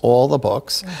lists all the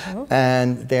books,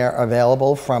 and they're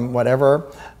available from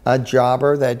whatever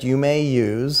jobber that you may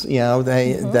use. You know,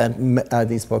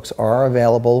 these books are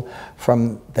available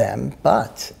from them.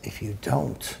 But if you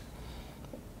don't,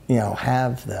 you know,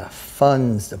 have the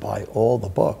funds to buy all the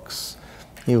books,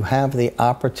 you have the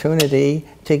opportunity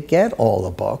to get all the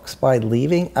books by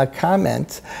leaving a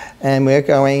comment, and we're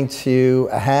going to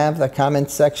have the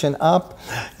comment section up,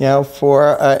 you know,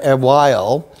 for a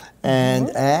while, and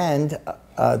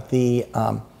the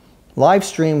live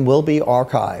stream will be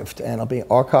archived, and it'll be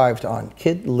archived on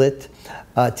KidLit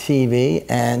TV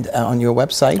and on your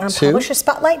website too. Publisher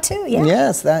Spotlight too. Yeah.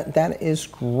 Yes, that is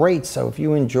great. So if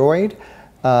you enjoyed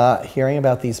hearing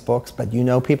about these books, but you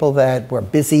know people that were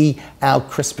busy out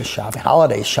Christmas shopping,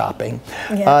 holiday shopping,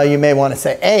 you may want to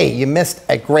say, hey, you missed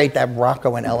that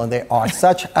Rocco and Ellen, they are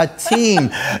such a team.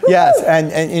 Yes,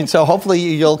 and so hopefully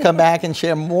you'll come back and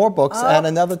share more books at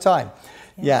another time.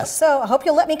 Yes. So I hope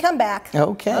you'll let me come back.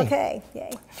 Okay. Okay,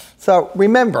 yay. So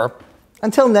remember,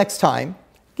 until next time,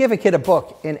 give a kid a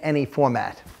book in any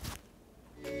format.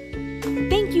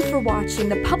 Thank you for watching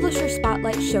the Publisher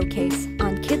Spotlight Showcase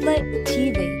on KidLit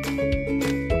TV.